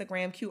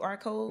Instagram QR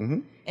code,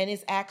 and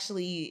it's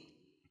actually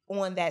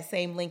on that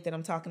same link that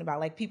I'm talking about.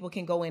 Like people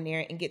can go in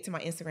there and get to my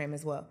Instagram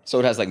as well. So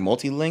it has like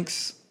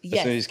multi-links? Yes.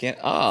 As soon as you scan?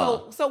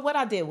 Oh. So what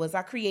I did was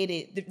I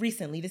created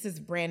recently, this is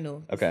brand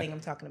new, this thing I'm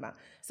talking about.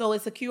 So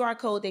it's a QR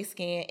code they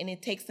scan and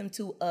it takes them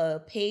to a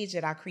page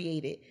that I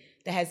created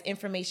that has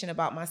information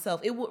about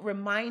myself. It would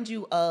remind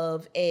you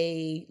of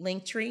a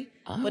link tree,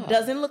 but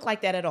doesn't look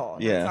like that at all.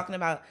 Yeah. I'm talking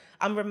about,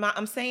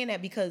 I'm saying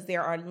that because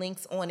there are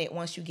links on it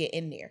once you get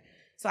in there.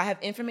 So I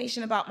have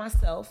information about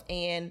myself,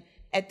 and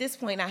at this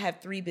point I have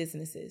 3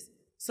 businesses.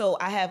 So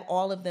I have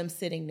all of them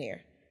sitting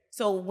there.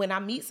 So when I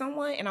meet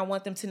someone and I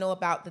want them to know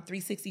about the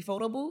 360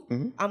 photo booth,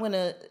 I'm going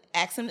to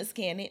ask them to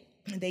scan it.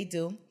 They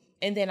do.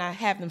 And then I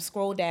have them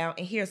scroll down,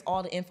 and here's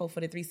all the info for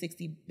the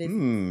 360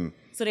 business.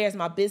 So there's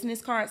my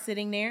business card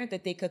sitting there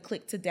that they could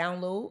click to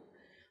download.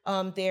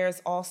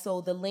 There's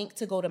also the link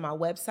to go to my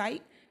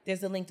website.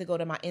 There's a link to go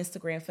to my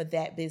Instagram for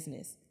that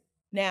business.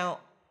 Now,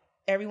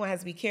 everyone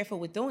has to be careful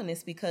with doing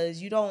this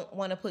because you don't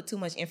want to put too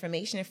much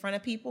information in front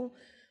of people.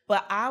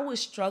 But I was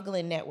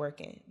struggling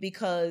networking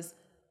because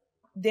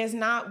there's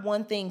not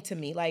one thing to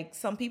me. Like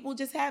some people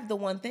just have the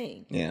one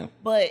thing. Yeah.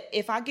 But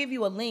if I give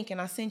you a link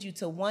and I send you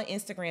to one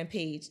Instagram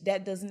page,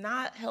 that does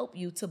not help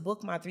you to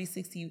book my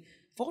 360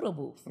 photo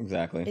booth.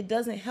 Exactly. It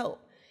doesn't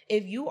help.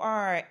 If you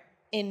are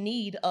in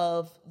need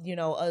of,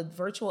 a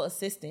virtual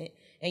assistant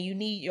and you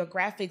need your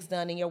graphics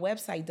done and your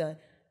website done,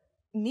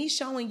 me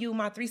showing you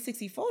my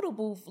 360 photo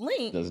booth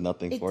link does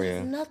nothing for you. It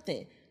does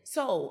nothing.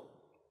 So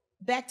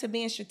back to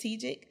being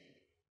strategic,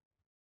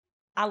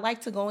 I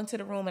like to go into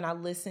the room and I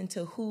listen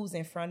to who's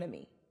in front of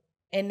me.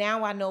 And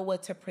now I know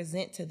what to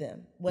present to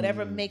them,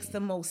 whatever makes the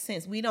most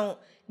sense. We don't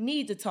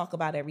need to talk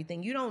about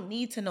everything. You don't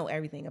need to know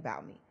everything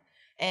about me.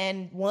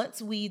 And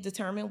once we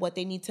determine what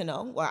they need to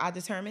know, or I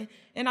determine,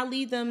 and I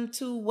lead them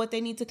to what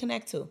they need to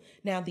connect to.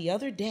 Now, the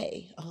other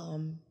day,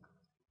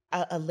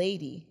 a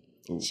lady,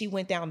 she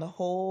went down the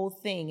whole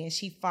thing and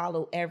she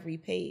followed every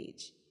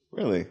page.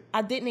 Really?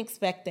 I didn't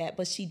expect that,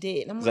 but she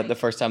did. Is that the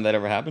first time that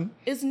ever happened?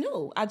 It's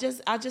new. I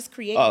just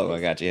created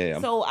I got you. Yeah.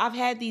 So I've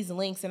had these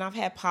links and I've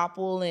had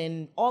Popple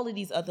and all of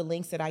these other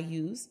links that I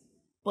use,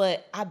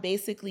 but I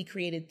basically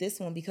created this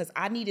one because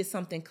I needed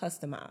something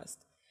customized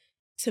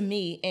to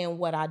me and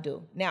what I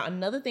do. Now,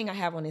 another thing I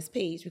have on this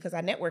page, because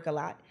I network a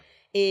lot,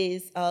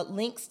 is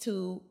links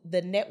to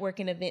the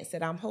networking events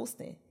that I'm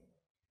hosting.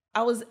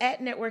 I was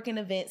at networking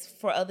events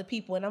for other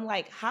people, and I'm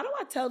like, how do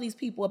I tell these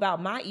people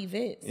about my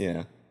events?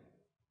 Yeah.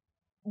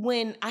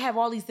 When I have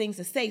all these things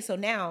to say. So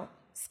now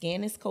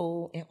scan this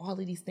code and all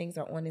of these things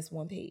are on this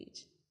one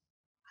page.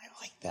 I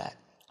like that.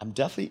 I'm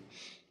definitely,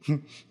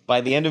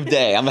 By the end of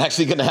day, I'm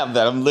actually going to have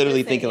that. I'm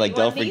literally thinking like,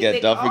 don't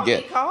forget.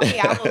 Call me.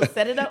 I will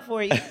set it up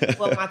for you.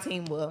 Well, my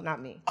team will,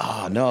 not me.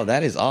 Oh, no,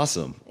 that is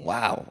awesome.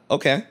 Wow.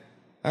 Okay.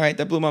 All right.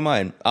 That blew my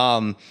mind.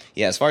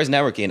 Yeah, as far as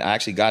networking, I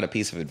actually got a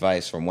piece of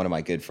advice from one of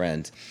my good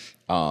friends.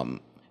 Well,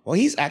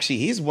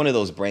 he's one of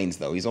those brains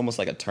though. He's almost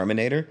like a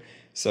Terminator.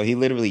 So he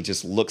literally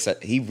just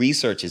he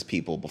researches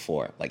people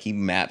before, like he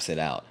maps it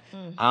out.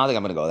 I don't think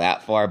I'm going to go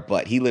that far,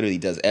 but he literally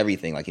does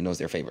everything. Like he knows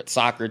their favorite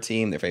soccer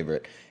team, their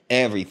favorite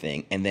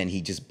everything. And then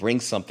he just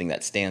brings something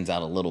that stands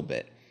out a little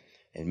bit.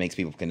 It makes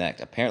people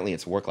connect. Apparently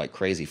it's worked like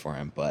crazy for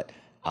him, but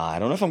I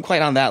don't know if I'm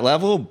quite on that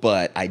level,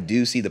 but I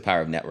do see the power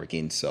of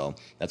networking. So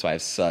that's why I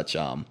have such,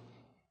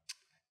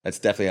 that's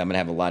definitely, I'm going to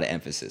have a lot of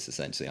emphasis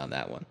essentially on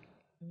that one.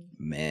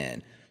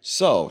 Man.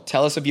 So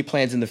tell us of your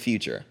plans in the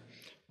future.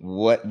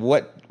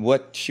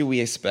 What should we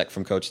expect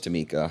from Coach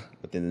Tomeka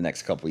within the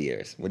next couple of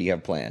years? What do you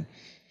have planned?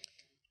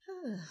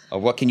 Or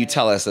what can you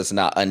tell us that's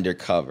not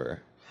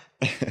undercover?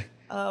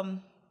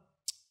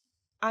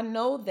 I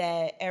know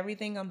that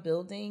everything I'm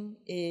building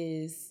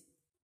is,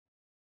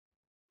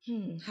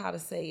 how to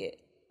say it?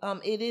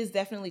 It is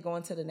definitely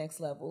going to the next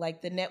level.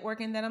 Like the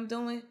networking that I'm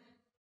doing,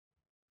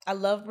 I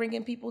love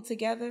bringing people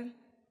together,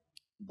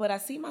 but I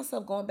see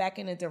myself going back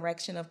in the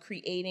direction of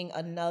creating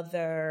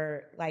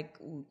another like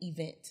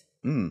event.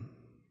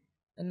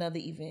 Another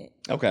event.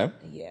 Okay.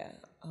 Yeah.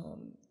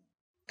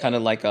 Kind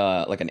of like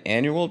an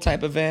annual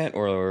type event,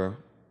 or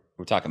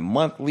we're talking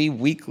monthly,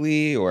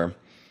 weekly, or?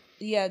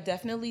 Yeah,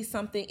 definitely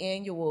something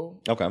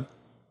annual. Okay.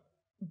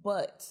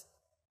 But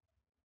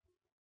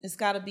it's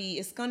going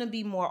to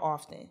be more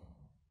often.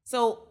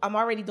 So I'm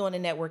already doing the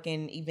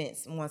networking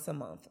events once a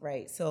month,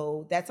 right?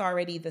 So that's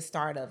already the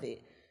start of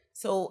it.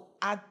 So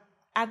I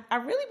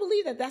really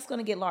believe that that's going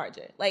to get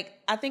larger. Like,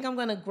 I think I'm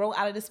going to grow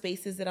out of the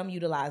spaces that I'm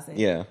utilizing.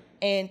 Yeah.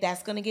 And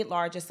that's going to get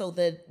larger. So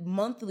the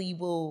monthly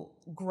will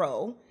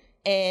grow,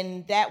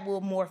 and that will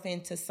morph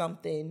into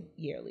something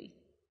yearly.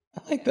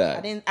 I like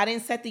that. I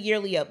didn't set the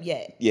yearly up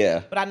yet.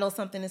 Yeah. But I know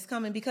something is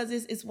coming because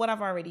it's what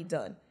I've already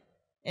done.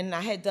 And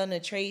I had done a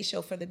trade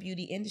show for the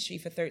beauty industry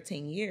for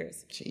 13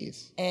 years.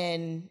 Jeez.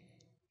 And,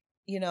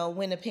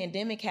 when the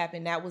pandemic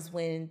happened, that was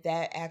when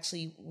that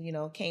actually,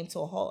 came to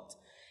a halt.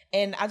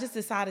 And I just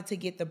decided to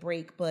get the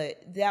break.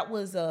 But that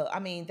was,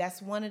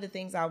 that's one of the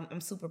things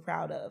I'm super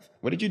proud of.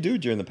 What did you do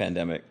during the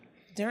pandemic?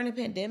 During the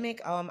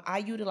pandemic,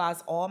 I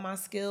utilized all my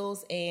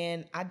skills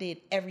and I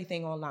did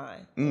everything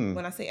online.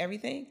 When I say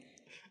everything,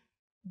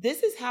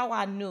 this is how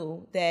I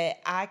knew that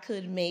I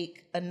could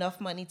make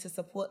enough money to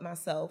support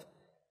myself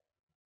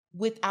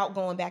without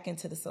going back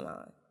into the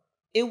salon.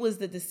 It was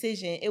the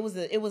decision. It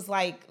was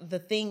like the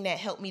thing that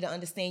helped me to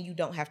understand you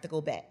don't have to go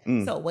back.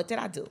 So what did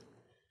I do?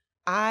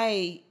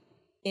 I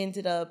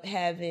ended up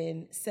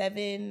having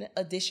 7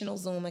 additional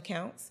Zoom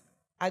accounts.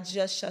 I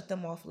just shut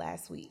them off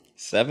last week.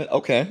 7?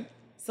 Okay.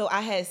 So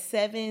I had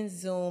 7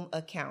 Zoom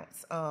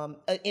accounts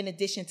in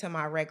addition to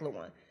my regular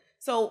one.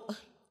 So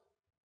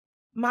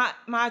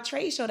my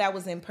trade show that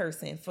was in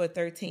person for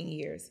 13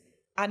 years,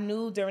 I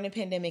knew during the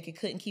pandemic it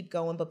couldn't keep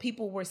going, but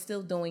people were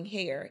still doing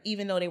hair,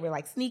 even though they were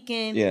like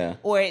sneaking,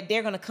 or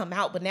they're going to come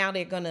out, but now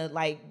they're going to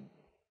like,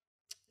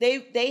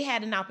 they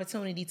had an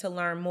opportunity to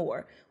learn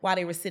more while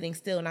they were sitting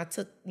still, and I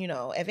took,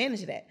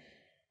 advantage of that.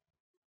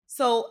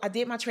 So I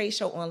did my trade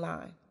show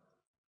online.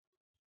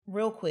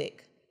 Real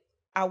quick,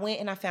 I went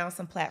and I found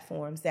some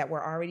platforms that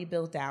were already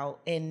built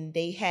out, and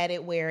they had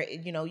it where,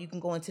 you can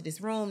go into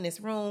this room,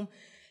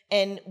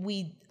 and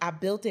I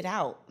built it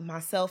out,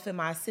 myself and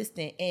my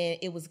assistant, and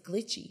it was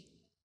glitchy.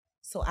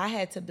 So I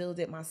had to build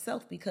it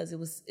myself because it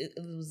was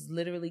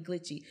literally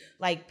glitchy.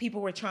 Like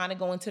people were trying to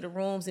go into the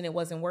rooms and it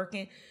wasn't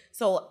working.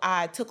 So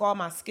I took all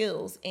my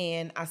skills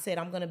and I said,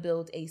 I'm going to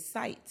build a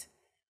site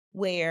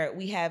where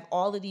we have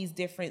all of these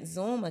different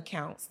Zoom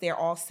accounts. They're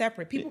all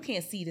separate. People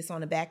can't see this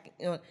on the back.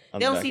 They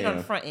don't see it on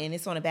the front end.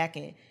 It's on the back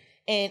end.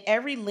 And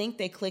every link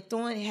they clicked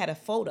on, it had a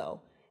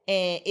photo.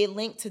 And it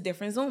linked to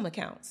different Zoom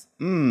accounts.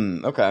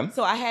 Okay.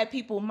 So I had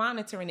people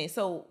monitoring it.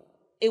 So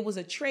it was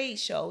a trade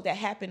show that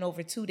happened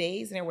over 2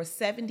 days, and there were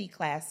 70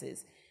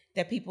 classes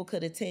that people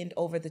could attend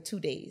over the 2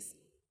 days.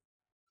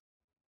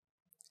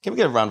 Can we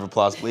get a round of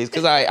applause, please?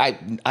 Because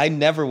I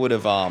never would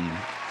have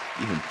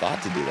even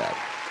thought to do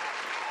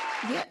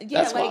that.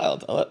 Yeah, that's like,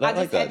 wild. I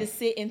just had to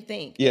sit and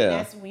think. Yeah, and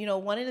that's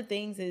one of the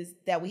things is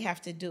that we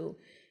have to do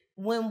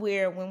when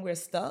we're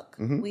stuck.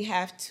 We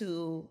have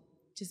to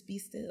just be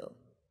still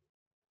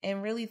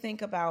and really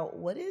think about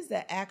what is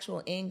the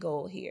actual end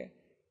goal here.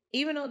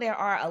 Even though there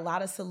are a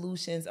lot of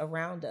solutions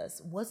around us,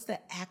 what's the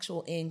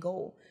actual end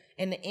goal?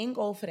 And the end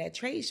goal for that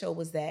trade show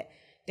was that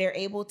they're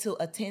able to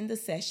attend the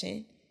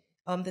session.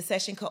 The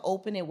session could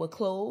open, it would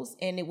close,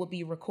 and it would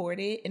be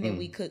recorded, and then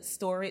we could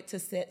store it to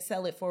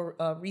sell it for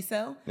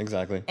resale.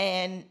 Exactly.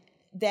 And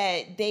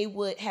that they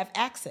would have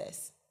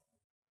access.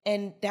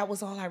 And that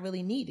was all I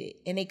really needed.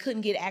 And they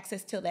couldn't get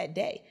access till that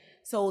day.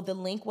 So the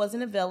link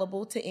wasn't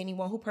available to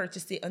anyone who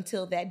purchased it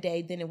until that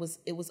day. Then it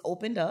was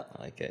opened up.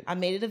 I like it. I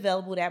made it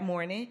available that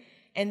morning.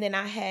 And then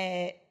I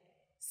had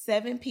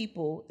 7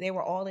 people. They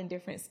were all in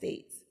different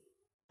states.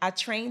 I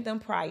trained them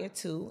prior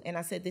to, and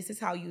I said, this is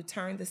how you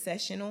turn the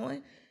session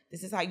on.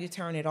 This is how you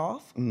turn it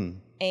off.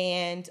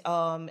 And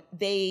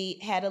they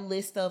had a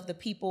list of the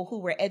people who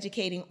were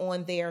educating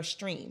on their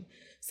stream.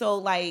 So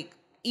like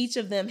each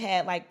of them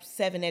had like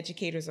 7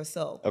 educators or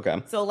so.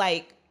 Okay. So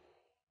like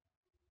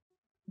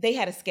they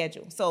had a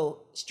schedule.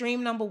 So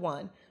stream number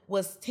 1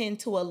 was 10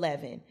 to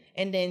 11,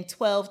 and then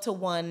 12 to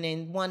 1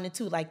 and 1 to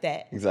 2, like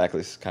that.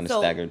 Exactly. It's kind of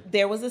staggered.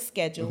 There was a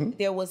schedule.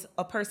 There was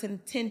a person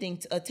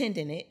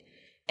attending it.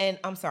 And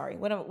I'm sorry,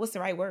 what's the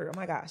right word? Oh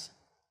my gosh.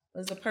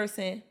 Was the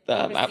person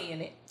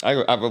overseeing it. I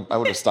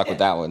would have stuck with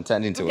that one.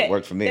 Tending to it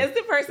worked for me. There's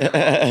the person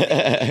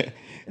overseeing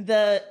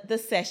the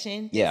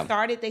session. Yeah. They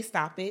started, they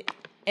stop it,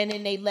 and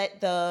then they let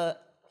the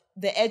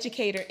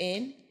educator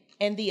in,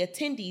 and the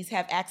attendees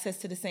have access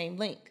to the same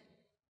link.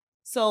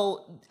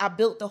 So I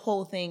built the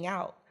whole thing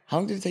out. How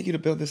long did it take you to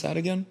build this out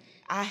again?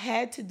 I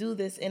had to do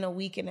this in a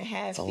week and a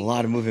half. It's a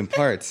lot of moving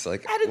parts.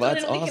 Like, I had to do it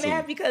in a week awesome. and a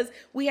half because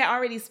we had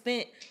already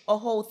spent a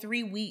whole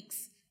 3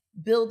 weeks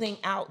building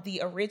out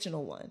the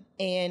original one.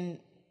 And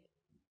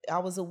I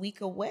was a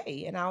week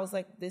away, and I was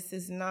like,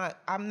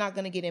 I'm not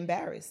going to get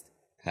embarrassed.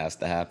 Has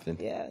to happen.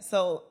 Yeah.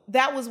 So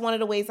that was one of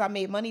the ways I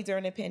made money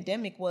during the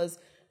pandemic, was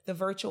the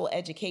virtual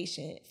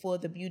education for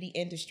the beauty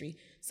industry.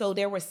 So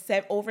there were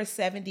over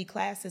 70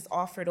 classes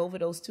offered over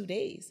those 2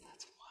 days.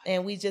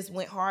 And we just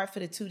went hard for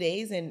the 2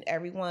 days, and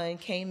everyone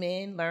came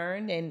in,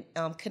 learned, and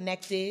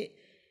connected.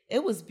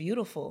 It was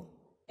beautiful.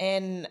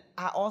 And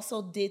I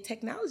also did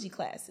technology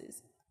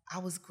classes. I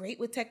was great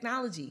with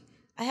technology.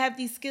 I have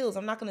these skills.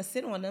 I'm not going to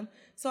sit on them.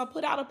 So I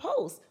put out a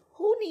post.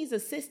 Who needs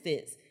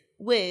assistance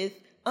with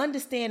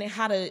understanding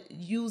how to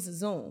use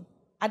Zoom?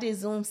 I did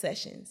Zoom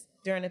sessions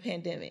during the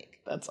pandemic.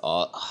 That's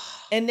all.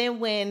 And then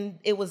when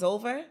it was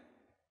over,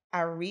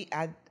 I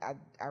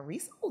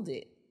resold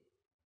it.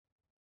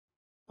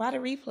 Buy the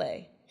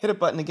replay. Hit a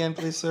button again,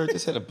 please, sir.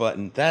 Just hit a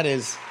button.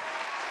 That's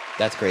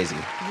crazy.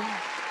 Yeah.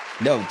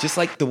 No, just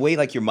like the way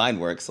like your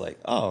mind works, like,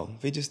 oh,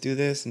 if we just do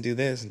this and do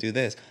this and do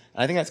this.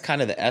 And I think that's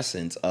kind of the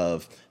essence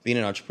of being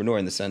an entrepreneur,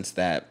 in the sense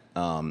that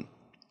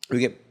we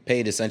get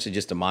paid essentially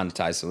just to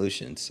monetize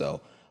solutions.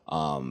 So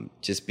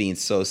just being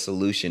so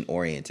solution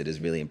oriented is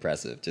really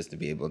impressive, just to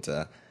be able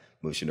to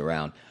move shit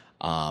around.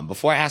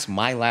 Before I ask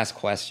my last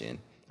question,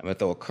 I'm going to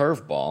throw a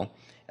curveball,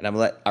 and I'm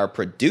going to let our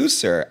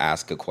producer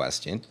ask a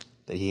question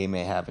that he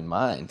may have in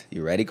mind.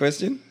 You ready,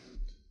 Christian?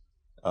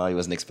 Oh, he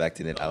wasn't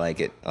expecting it. I like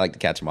it. I like to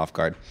catch him off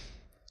guard.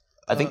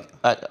 I think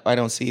I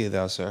don't see you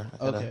though, sir.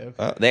 Okay.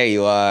 Oh, there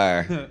you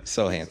are.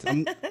 So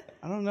handsome.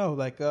 I don't know.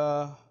 Like,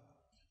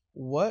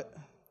 what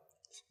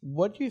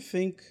do you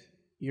think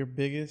your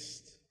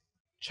biggest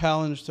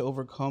challenge to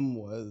overcome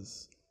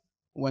was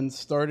when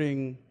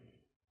starting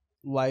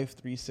Life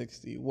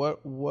 360?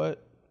 What was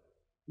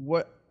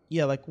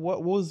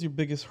your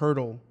biggest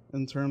hurdle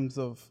in terms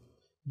of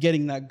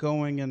getting that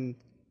going and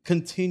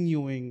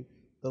continuing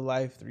the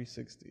Life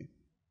 360?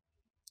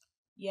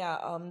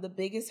 Yeah, the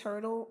biggest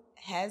hurdle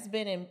has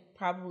been, and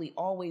probably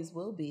always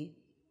will be,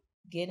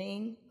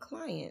 getting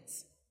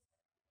clients.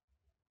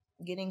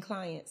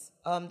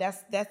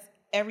 That's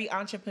every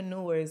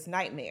entrepreneur's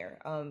nightmare.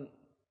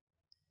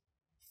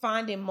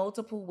 Finding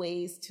multiple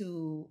ways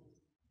to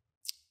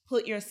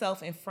put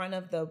yourself in front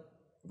of the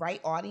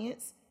right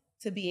audience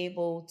to be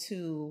able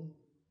to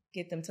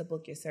get them to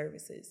book your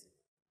services.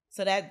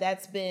 So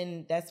that's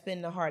been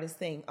the hardest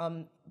thing.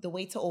 The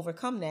way to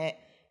overcome that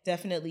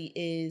definitely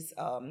is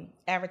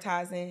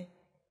advertising,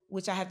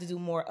 which I have to do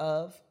more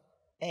of,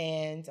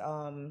 and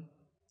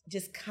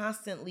just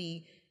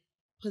constantly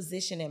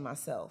positioning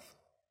myself,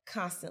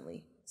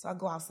 constantly. So I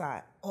go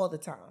outside all the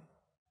time.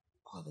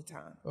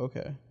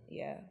 Okay.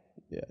 Yeah.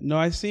 Yeah. No,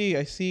 I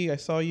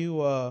saw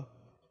you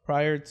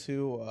prior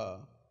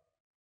to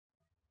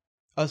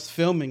us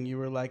filming. You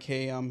were like,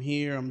 hey, I'm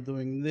here, I'm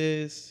doing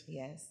this.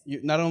 Yes.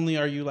 Not only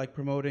are you like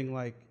promoting,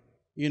 like,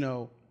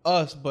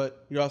 us,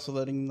 but you're also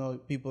letting know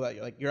people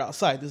that you're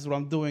outside. This is what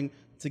I'm doing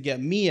to get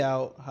me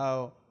out.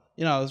 How,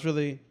 it was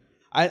really,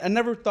 I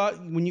never thought,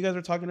 when you guys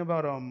were talking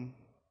about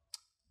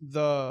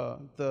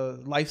the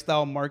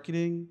lifestyle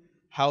marketing,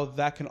 how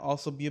that can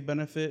also be a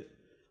benefit.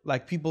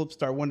 Like, people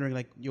start wondering,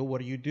 like, yo,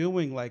 what are you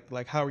doing?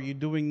 Like how are you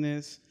doing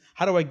this?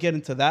 How do I get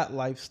into that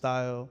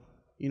lifestyle?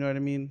 You know what I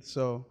mean?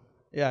 So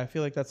yeah, I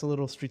feel like that's a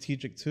little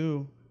strategic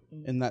too,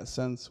 in that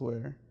sense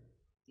where,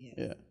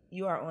 yeah.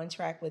 You are on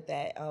track with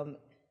that.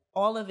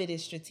 All of it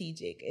is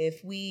strategic.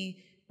 If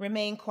we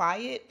remain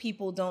quiet,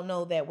 people don't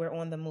know that we're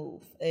on the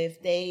move.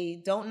 If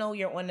they don't know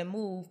you're on the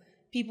move,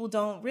 people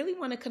don't really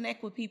want to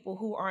connect with people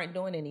who aren't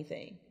doing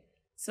anything.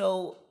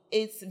 So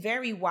it's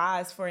very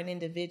wise for an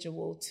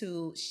individual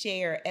to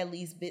share at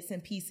least bits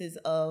and pieces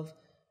of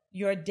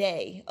your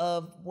day,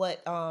 of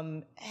what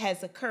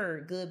has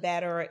occurred, good,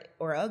 bad,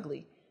 or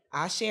ugly.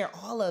 I share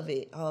all of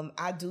it.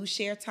 I do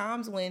share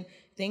times when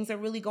things are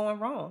really going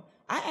wrong.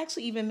 I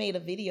actually even made a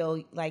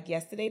video like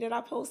yesterday that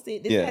I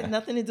posted. This has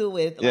nothing to do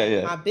with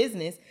my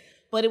business,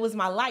 but it was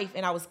my life,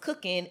 and I was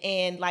cooking,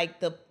 and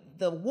like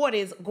the water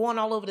is going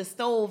all over the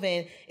stove,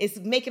 and it's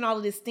making all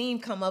of this steam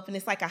come up, and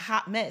it's like a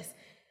hot mess.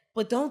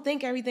 But don't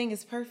think everything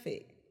is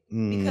perfect,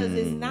 because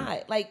it's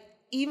not. Like,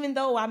 even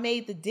though I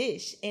made the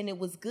dish and it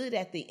was good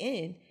at the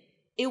end,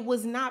 it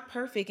was not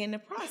perfect in the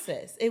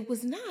process. It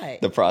was not.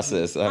 The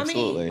process,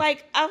 absolutely. I mean,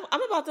 like,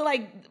 I'm about to,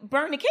 like,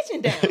 burn the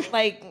kitchen down.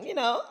 Like, you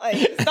know,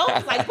 like, the stove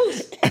is like,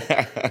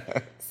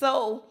 poosh.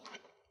 So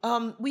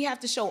we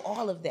have to show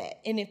all of that.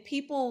 And if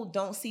people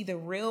don't see the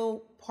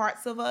real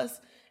parts of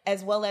us,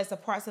 as well as the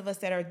parts of us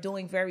that are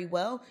doing very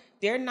well,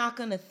 they're not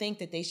going to think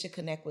that they should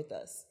connect with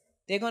us.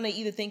 They're going to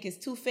either think it's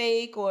too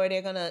fake, or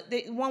they're going to,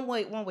 one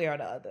way or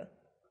the other.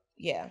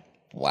 Yeah.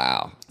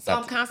 Wow. So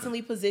I'm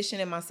constantly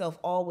positioning myself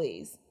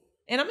always.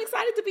 And I'm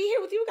excited to be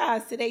here with you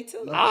guys today,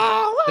 too.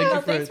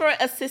 Thanks for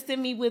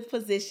assisting me with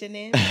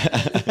positioning.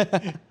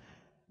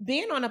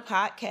 Being on a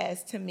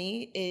podcast, to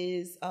me,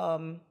 is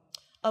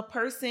a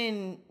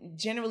person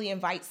generally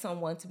invites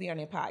someone to be on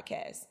their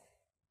podcast.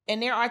 And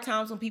there are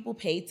times when people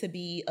pay to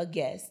be a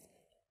guest.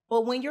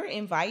 But when you're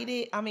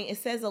invited, I mean, it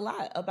says a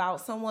lot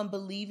about someone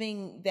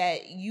believing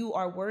that you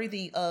are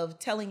worthy of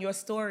telling your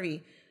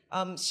story,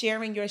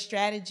 sharing your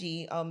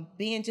strategy,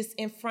 being just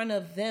in front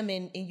of them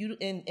and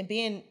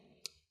being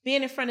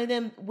in front of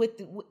them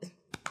with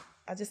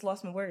I just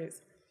lost my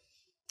words.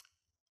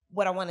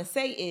 What I want to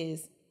say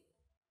is,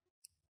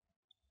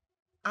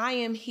 I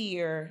am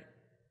here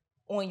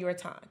on your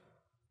time.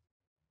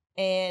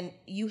 And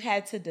you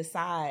had to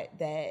decide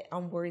that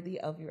I'm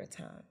worthy of your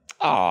time.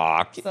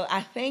 So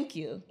I thank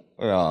you.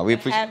 Oh, we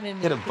appreciate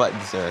hit a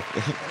button, sir.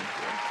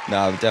 No,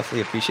 I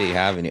definitely appreciate you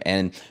having you.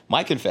 And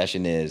my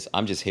confession is,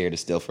 I'm just here to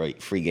steal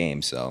free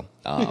games. So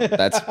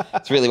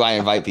that's really why I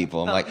invite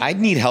people. I'm like, I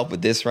need help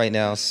with this right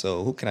now.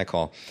 So who can I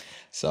call?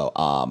 So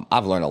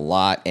I've learned a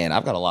lot, and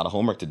I've got a lot of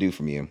homework to do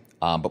from you.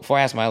 But before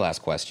I ask my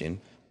last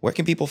question, where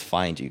can people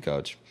find you,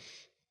 Coach?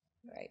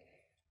 Right.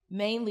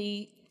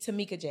 Mainly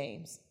Tomeka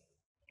James.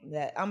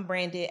 That I'm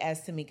branded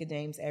as Tomeka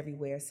James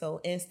everywhere.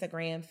 So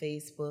Instagram,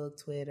 Facebook,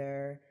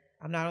 Twitter.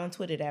 I'm not on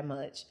Twitter that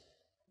much,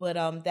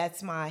 but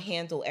that's my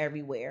handle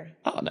everywhere.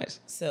 Oh, nice.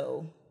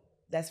 So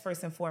that's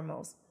first and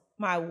foremost.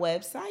 My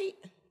website,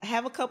 I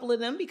have a couple of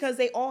them because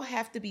they all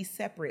have to be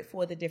separate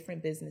for the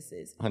different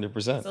businesses.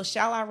 100%. So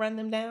shall I run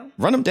them down?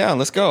 Run them down.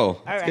 Let's go.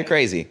 Let's get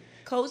crazy.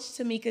 Coach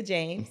Tomeka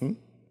James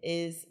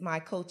is my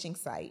coaching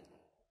site.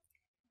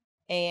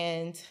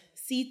 And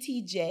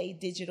CTJ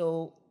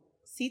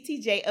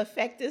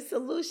Effective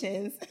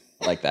Solutions.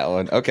 I like that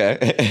one. Okay.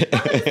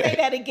 I'm going to say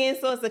that again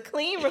so it's a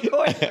clean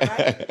recording,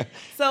 right?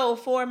 So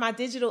for my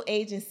digital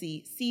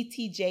agency,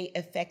 CTJ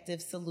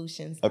Effective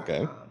Solutions.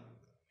 Okay.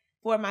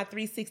 For my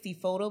 360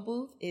 photo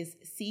booth is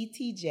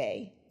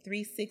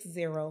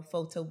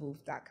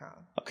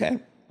CTJ360photobooth.com. Okay.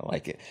 I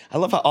like it. I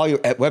love how all your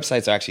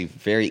websites are actually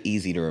very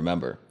easy to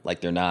remember.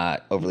 Like, they're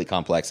not overly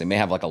complex. They may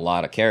have like a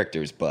lot of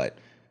characters, but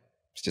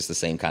it's just the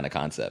same kind of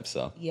concept.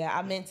 So yeah,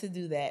 I meant to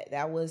do that.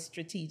 That was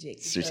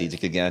strategic.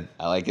 Strategic again.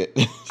 I like it.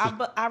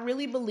 I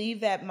really believe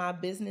that my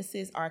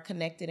businesses are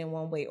connected in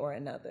one way or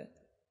another.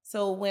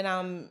 So when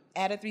I'm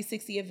at a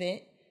 360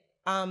 event,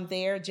 I'm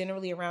there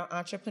generally around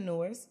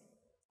entrepreneurs.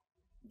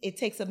 It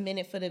takes a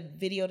minute for the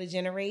video to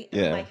generate.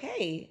 Yeah. I'm like,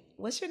 hey,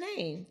 what's your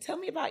name? Tell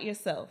me about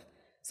yourself.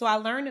 So I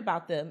learn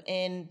about them,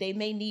 and they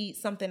may need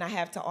something I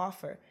have to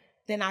offer.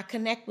 Then I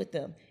connect with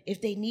them.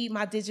 If they need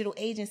my digital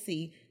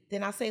agency,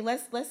 then I say,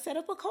 let's set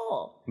up a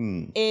call.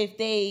 If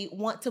they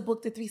want to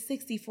book the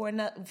 360 for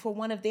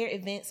one of their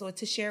events or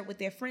to share it with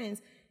their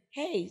friends,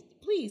 hey,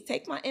 please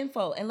take my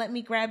info and let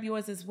me grab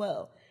yours as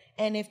well.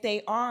 And if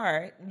they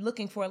are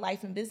looking for a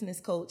life and business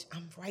coach,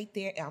 I'm right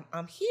there.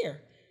 I'm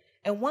here.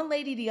 And one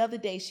lady the other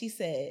day, she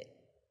said,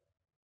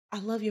 I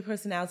love your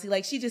personality.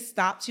 Like, she just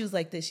stopped. She was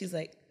like this. She's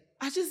like,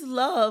 I just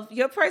love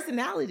your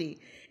personality.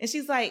 And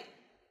she's like,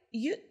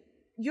 You're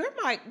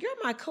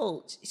my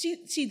coach.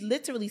 She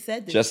literally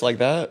said this. Just like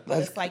that?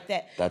 Just like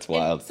that. That's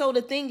wild. And so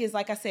the thing is,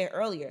 like I said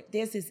earlier,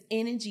 there's this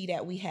energy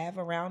that we have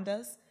around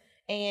us.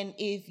 And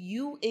if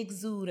you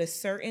exude a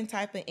certain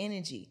type of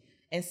energy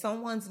and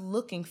someone's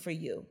looking for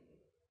you,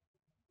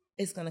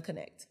 it's going to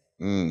connect.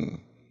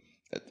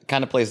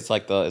 Kind of place, it's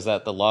like is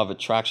that the law of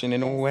attraction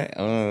in a way?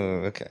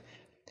 Oh, okay.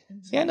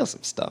 Yeah, I know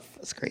some stuff.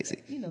 That's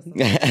crazy. You know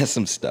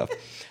some stuff.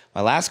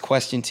 My last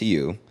question to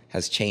you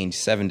has changed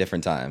 7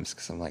 different times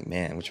because I'm like,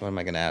 man, which one am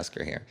I going to ask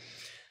her here?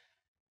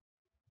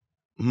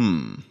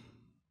 Man,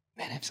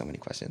 I have so many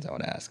questions I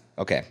want to ask.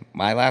 Okay,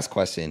 my last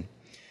question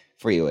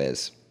for you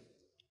is,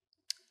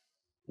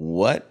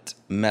 what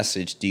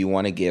message do you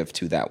want to give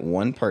to that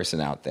one person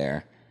out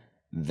there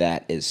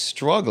that is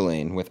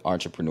struggling with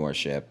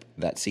entrepreneurship,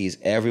 that sees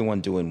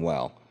everyone doing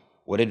well?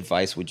 What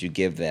advice would you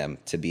give them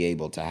to be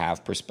able to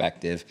have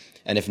perspective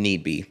and, if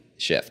need be,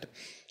 shift?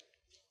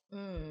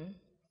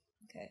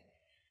 Okay.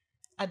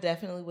 I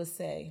definitely would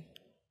say,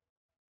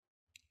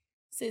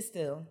 sit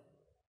still.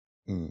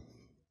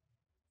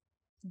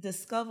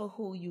 Discover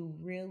who you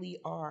really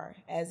are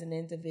as an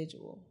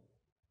individual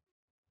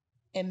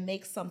and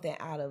make something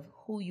out of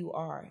who you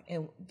are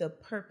and the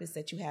purpose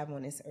that you have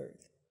on this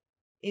earth.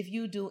 If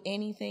you do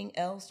anything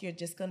else, you're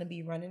just going to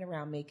be running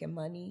around making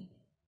money,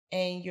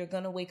 and you're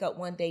going to wake up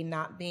one day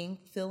not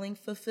feeling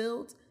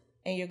fulfilled.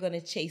 and you're going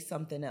to chase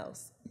something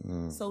else.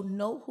 So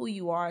know who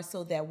you are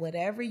so that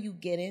whatever you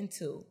get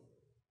into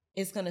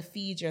is going to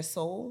feed your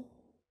soul,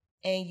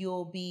 and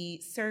you'll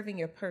be serving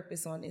your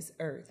purpose on this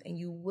earth, and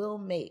you will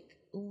make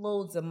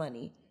loads of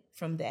money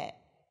from that.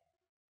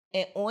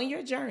 And on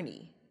your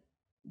journey,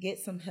 get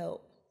some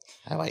help.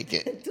 I like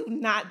it. Do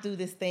not do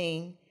this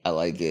thing. I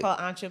like it. Called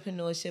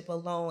entrepreneurship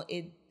alone.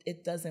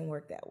 It doesn't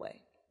work that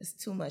way. It's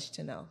too much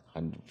to know.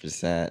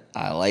 100%.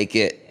 I like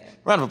it. Yeah.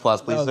 Round of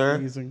applause, please, That was sir.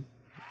 amazing.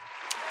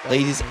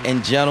 Ladies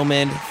and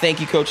gentlemen, thank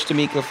you, Coach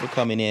Tomeka, for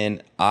coming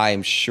in.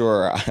 I'm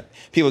sure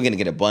people are going to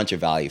get a bunch of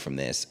value from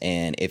this.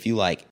 And if you like